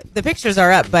and the pictures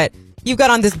are up, but You've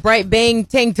got on this bright bang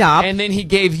tank top. And then he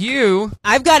gave you...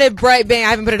 I've got a bright bang. I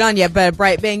haven't put it on yet, but a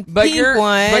bright bang pink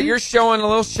one. But you're showing a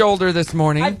little shoulder this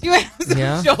morning. I do have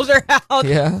some shoulder out.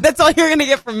 Yeah. That's all you're going to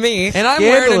get from me. And I'm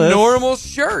wearing a normal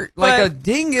shirt, like a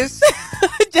dingus.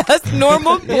 Just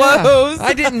normal clothes.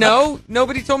 I didn't know.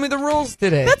 Nobody told me the rules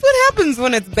today. That's what happens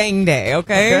when it's bang day,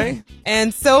 okay?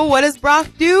 And so what does Brock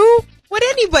do? What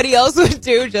anybody else would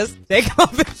do, just take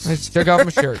off his shirt. I just took off my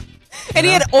shirt. And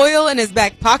he had oil in his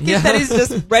back pocket that he's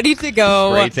just ready to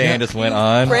go. Spray tan just went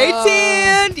on. Spray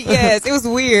tan. Yes, it was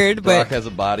weird. But Brock has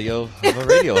a body of a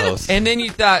radio host. And then you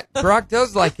thought, Brock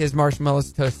does like his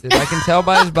marshmallows toasted. I can tell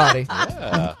by his body.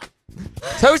 Yeah.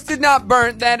 Toasted, not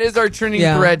burnt. That is our trending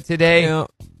thread today. Yeah.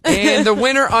 And the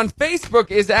winner on Facebook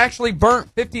is actually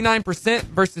burnt 59%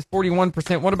 versus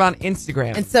 41%. What about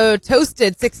Instagram? And so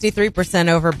toasted 63%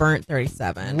 over burnt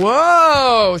 37%.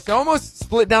 Whoa! So almost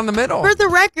split down the middle. For the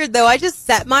record, though, I just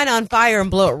set mine on fire and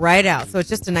blow it right out. So it's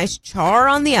just a nice char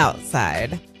on the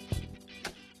outside.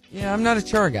 Yeah, I'm not a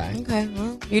char guy. Okay,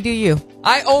 well, you do you.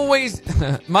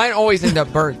 Mine always end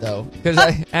up burnt, though, because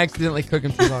I accidentally cook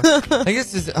them too long. I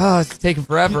guess it's taking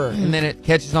forever, and then it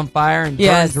catches on fire and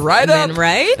burns right up. Then,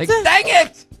 right? Like, dang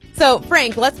it! So,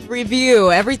 Frank, let's review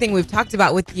everything we've talked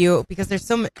about with you, because there's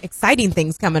some exciting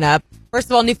things coming up. First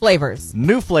of all, new flavors.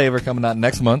 New flavor coming out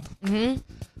next month.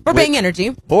 For Bang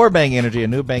Energy. For Bang Energy, a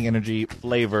new Bang Energy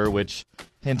flavor, which,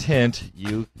 hint, hint,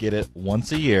 you get it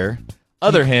once a year.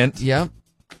 Other hint. Yeah.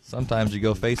 Sometimes you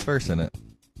go face first in it.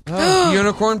 Oh,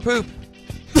 unicorn poop.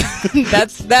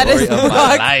 That is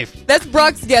my life. That's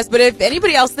Brock's guess. But if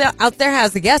anybody else out there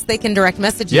has a guess, they can direct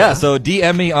message you. Yeah, so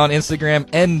DM me on Instagram,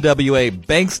 NWA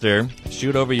Bankster.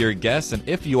 Shoot over your guess, and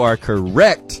if you are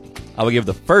correct, I will give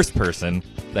the first person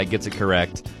that gets it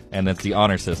correct, and it's the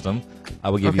honor system.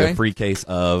 I will give you a free case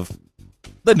of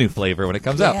the new flavor when it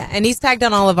comes out. Yeah, and he's tagged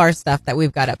on all of our stuff that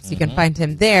we've got up, so you can find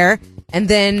him there. And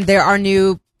then there are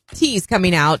new teas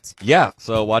coming out. Yeah,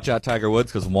 so watch out, Tiger Woods,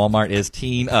 because Walmart is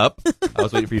teeing up. I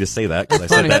was waiting for you to say that because I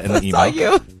said that in the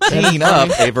email. Teeing up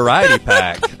a variety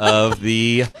pack of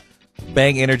the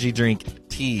Bang Energy drink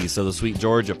teas. So the Sweet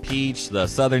Georgia Peach, the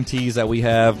Southern teas that we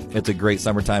have. It's a great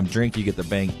summertime drink. You get the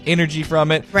Bang Energy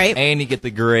from it. Right. And you get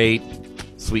the great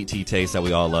sweet tea taste that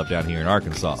we all love down here in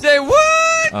Arkansas. Say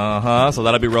what? Uh-huh. So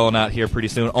that'll be rolling out here pretty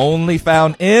soon. Only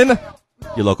found in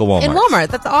your local Walmart. In Walmart.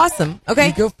 That's awesome. Okay.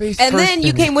 You go face and first then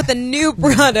you came with a new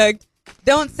product.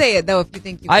 Don't say it, though, if you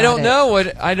think you got I don't it. know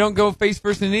what. I don't go face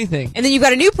first in anything. And then you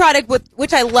got a new product,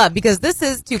 which I love, because this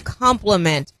is to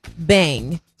complement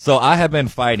Bang. So I have been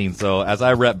fighting. So as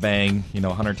I rep Bang,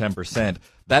 110%,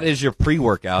 that is your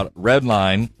pre-workout. Red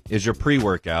line is your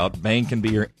pre-workout. Bang can be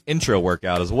your intro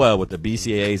workout as well with the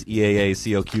BCAAs, EAAs,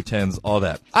 COQ10s, all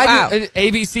that. I do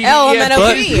ABC,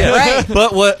 LMNOP, right.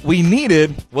 But what we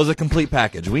needed was a complete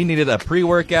package. We needed a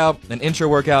pre-workout, an intro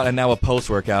workout, and now a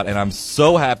post-workout. And I'm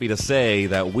so happy to say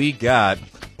that we got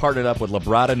partnered up with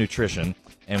Labrada Nutrition.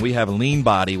 And we have Lean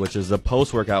Body, which is the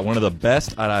post-workout, one of the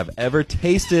best I've ever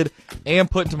tasted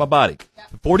and put into my body.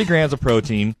 40 grams of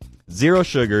protein, 0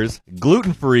 sugars,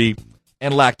 gluten-free,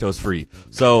 and lactose-free.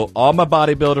 So all my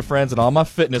bodybuilder friends and all my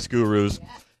fitness gurus,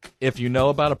 if you know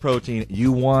about a protein,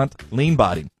 you want Lean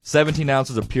Body. 17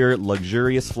 ounces of pure,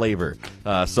 luxurious flavor.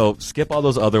 So skip all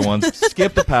those other ones.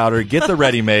 Skip the powder. Get the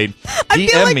ready-made. I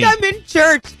feel like I'm in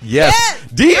church. Yes.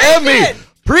 DM me.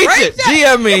 Preach it.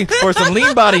 DM me for some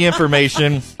Lean Body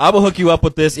information. I will hook you up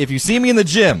with this. If you see me in the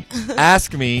gym,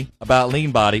 ask me about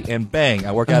Lean Body, and bang,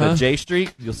 I work out at J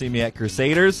Street. You'll see me at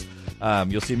Crusaders.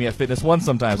 You'll see me at Fitness One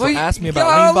sometimes. So ask me about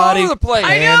Lean Body. All over the place.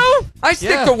 I know. I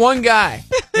stick to one guy.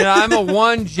 I'm a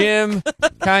one gym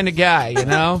kind of guy, You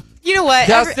know what?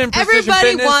 Justin, everybody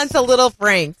Fitness. wants a little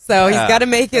Frank, so he's got to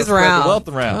make his round. The wealth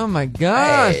around. Oh my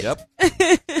gosh. Yep.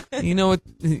 You know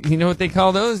what they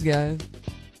call those guys?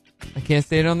 I can't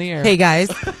say it on the air. Hey guys.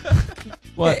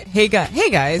 What? Hey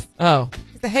guys. Oh.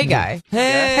 It's a hey guy.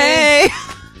 Hey.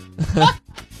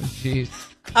 Jeez.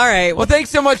 All right. Well, thanks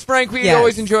so much, Frank. We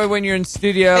always enjoy when you're in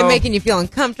studio. And making you feel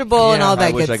uncomfortable and all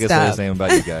that good stuff. I wish I could say the same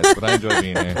about you guys, but I enjoy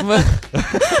being here.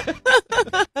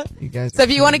 You guys. So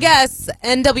if you want to guess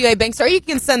NWA Banks, or you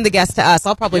can send the guess to us.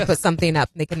 I'll probably put something up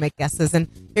and they can make guesses, and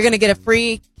you're going to get a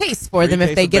free case for them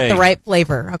if they get the right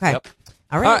flavor. Okay. Yep.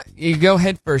 All right. You go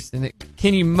head first in it.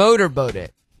 Can you motorboat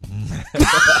it?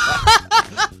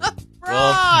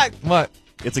 Brock! What?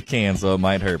 It's a can, so it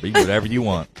might hurt, but you can do whatever you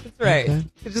want. That's right.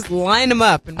 You just line them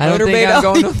up and I don't think I'm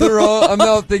going on the road. I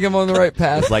don't think I'm on the right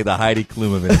path. It's like the Heidi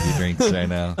Klum of energy drinks right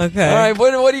now. Okay. All right.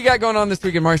 What do you got going on this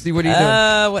weekend, Marcy? What are you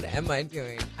doing? What am I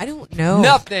doing? I don't know.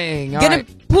 Nothing. All Gonna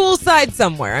right. poolside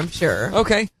somewhere, I'm sure.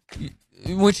 Okay.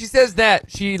 when she says that,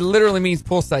 she literally means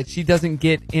poolside. She doesn't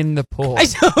get in the pool. I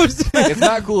don't. It's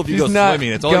not cool if you go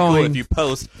swimming. It's only cool if you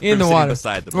post in the water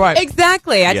beside the pool. Right.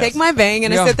 Exactly. I take my bang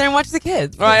and I sit there and watch the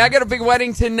kids. All right, I got a big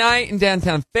wedding tonight in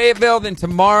downtown Fayetteville. Then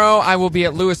tomorrow I will be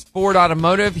at Lewis Ford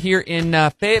Automotive here in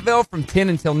Fayetteville from 10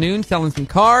 until noon selling some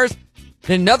cars.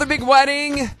 Then another big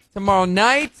wedding tomorrow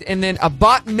night, and then a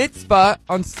bat mitzvah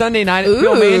on Sunday night at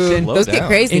Phil Mansion. Those get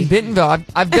crazy. In Bentonville.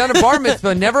 I've done a bar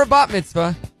mitzvah, never a bat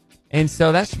mitzvah, and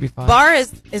so that should be fun. Bar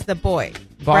is the boy.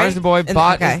 Bar right? is the boy,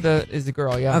 bot okay. is the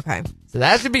girl, yeah. Okay. So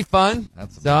that should be fun.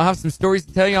 So I'll have some stories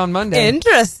to tell you on Monday.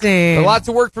 Interesting. So lots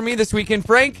of work for me this weekend.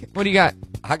 Frank, what do you got?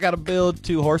 I got to build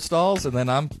 2 horse stalls, and then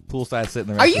I'm poolside sitting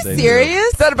the rest Are of you the day.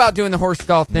 serious? I thought about doing the horse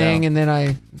stall thing, and then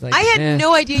I was like, I had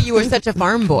no idea you were such a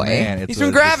farm boy. Man, He's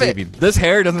from Gravit. deceiving. This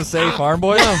hair doesn't say farm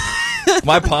boy.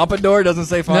 My pompadour doesn't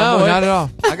say farm boy. No, not at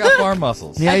all. I got farm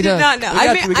muscles. Yeah, he I did does. not know.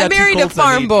 We got I married two a colts that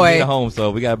farm need boy. a home,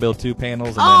 so we got to build 2 panels,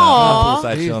 and then Aw.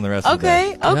 poolside chilling the rest of the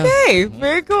day. Okay.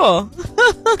 Very cool.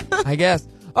 I guess.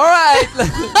 All right,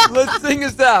 let's sing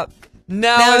us out.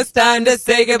 Now it's time to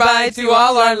say goodbye to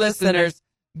all our listeners.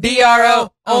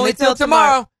 BRO, only till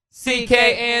tomorrow. CK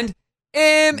and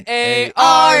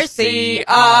MARCI.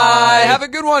 Have a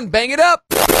good one. Bang it up.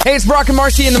 Hey, it's Brock and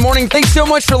Marci in the morning. Thanks so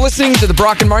much for listening to the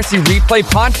Brock and Marci Replay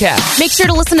Podcast. Make sure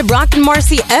to listen to Brock and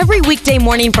Marci every weekday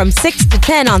morning from 6 to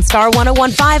 10 on Star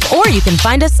 101.5, or you can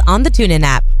find us on the TuneIn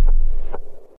app.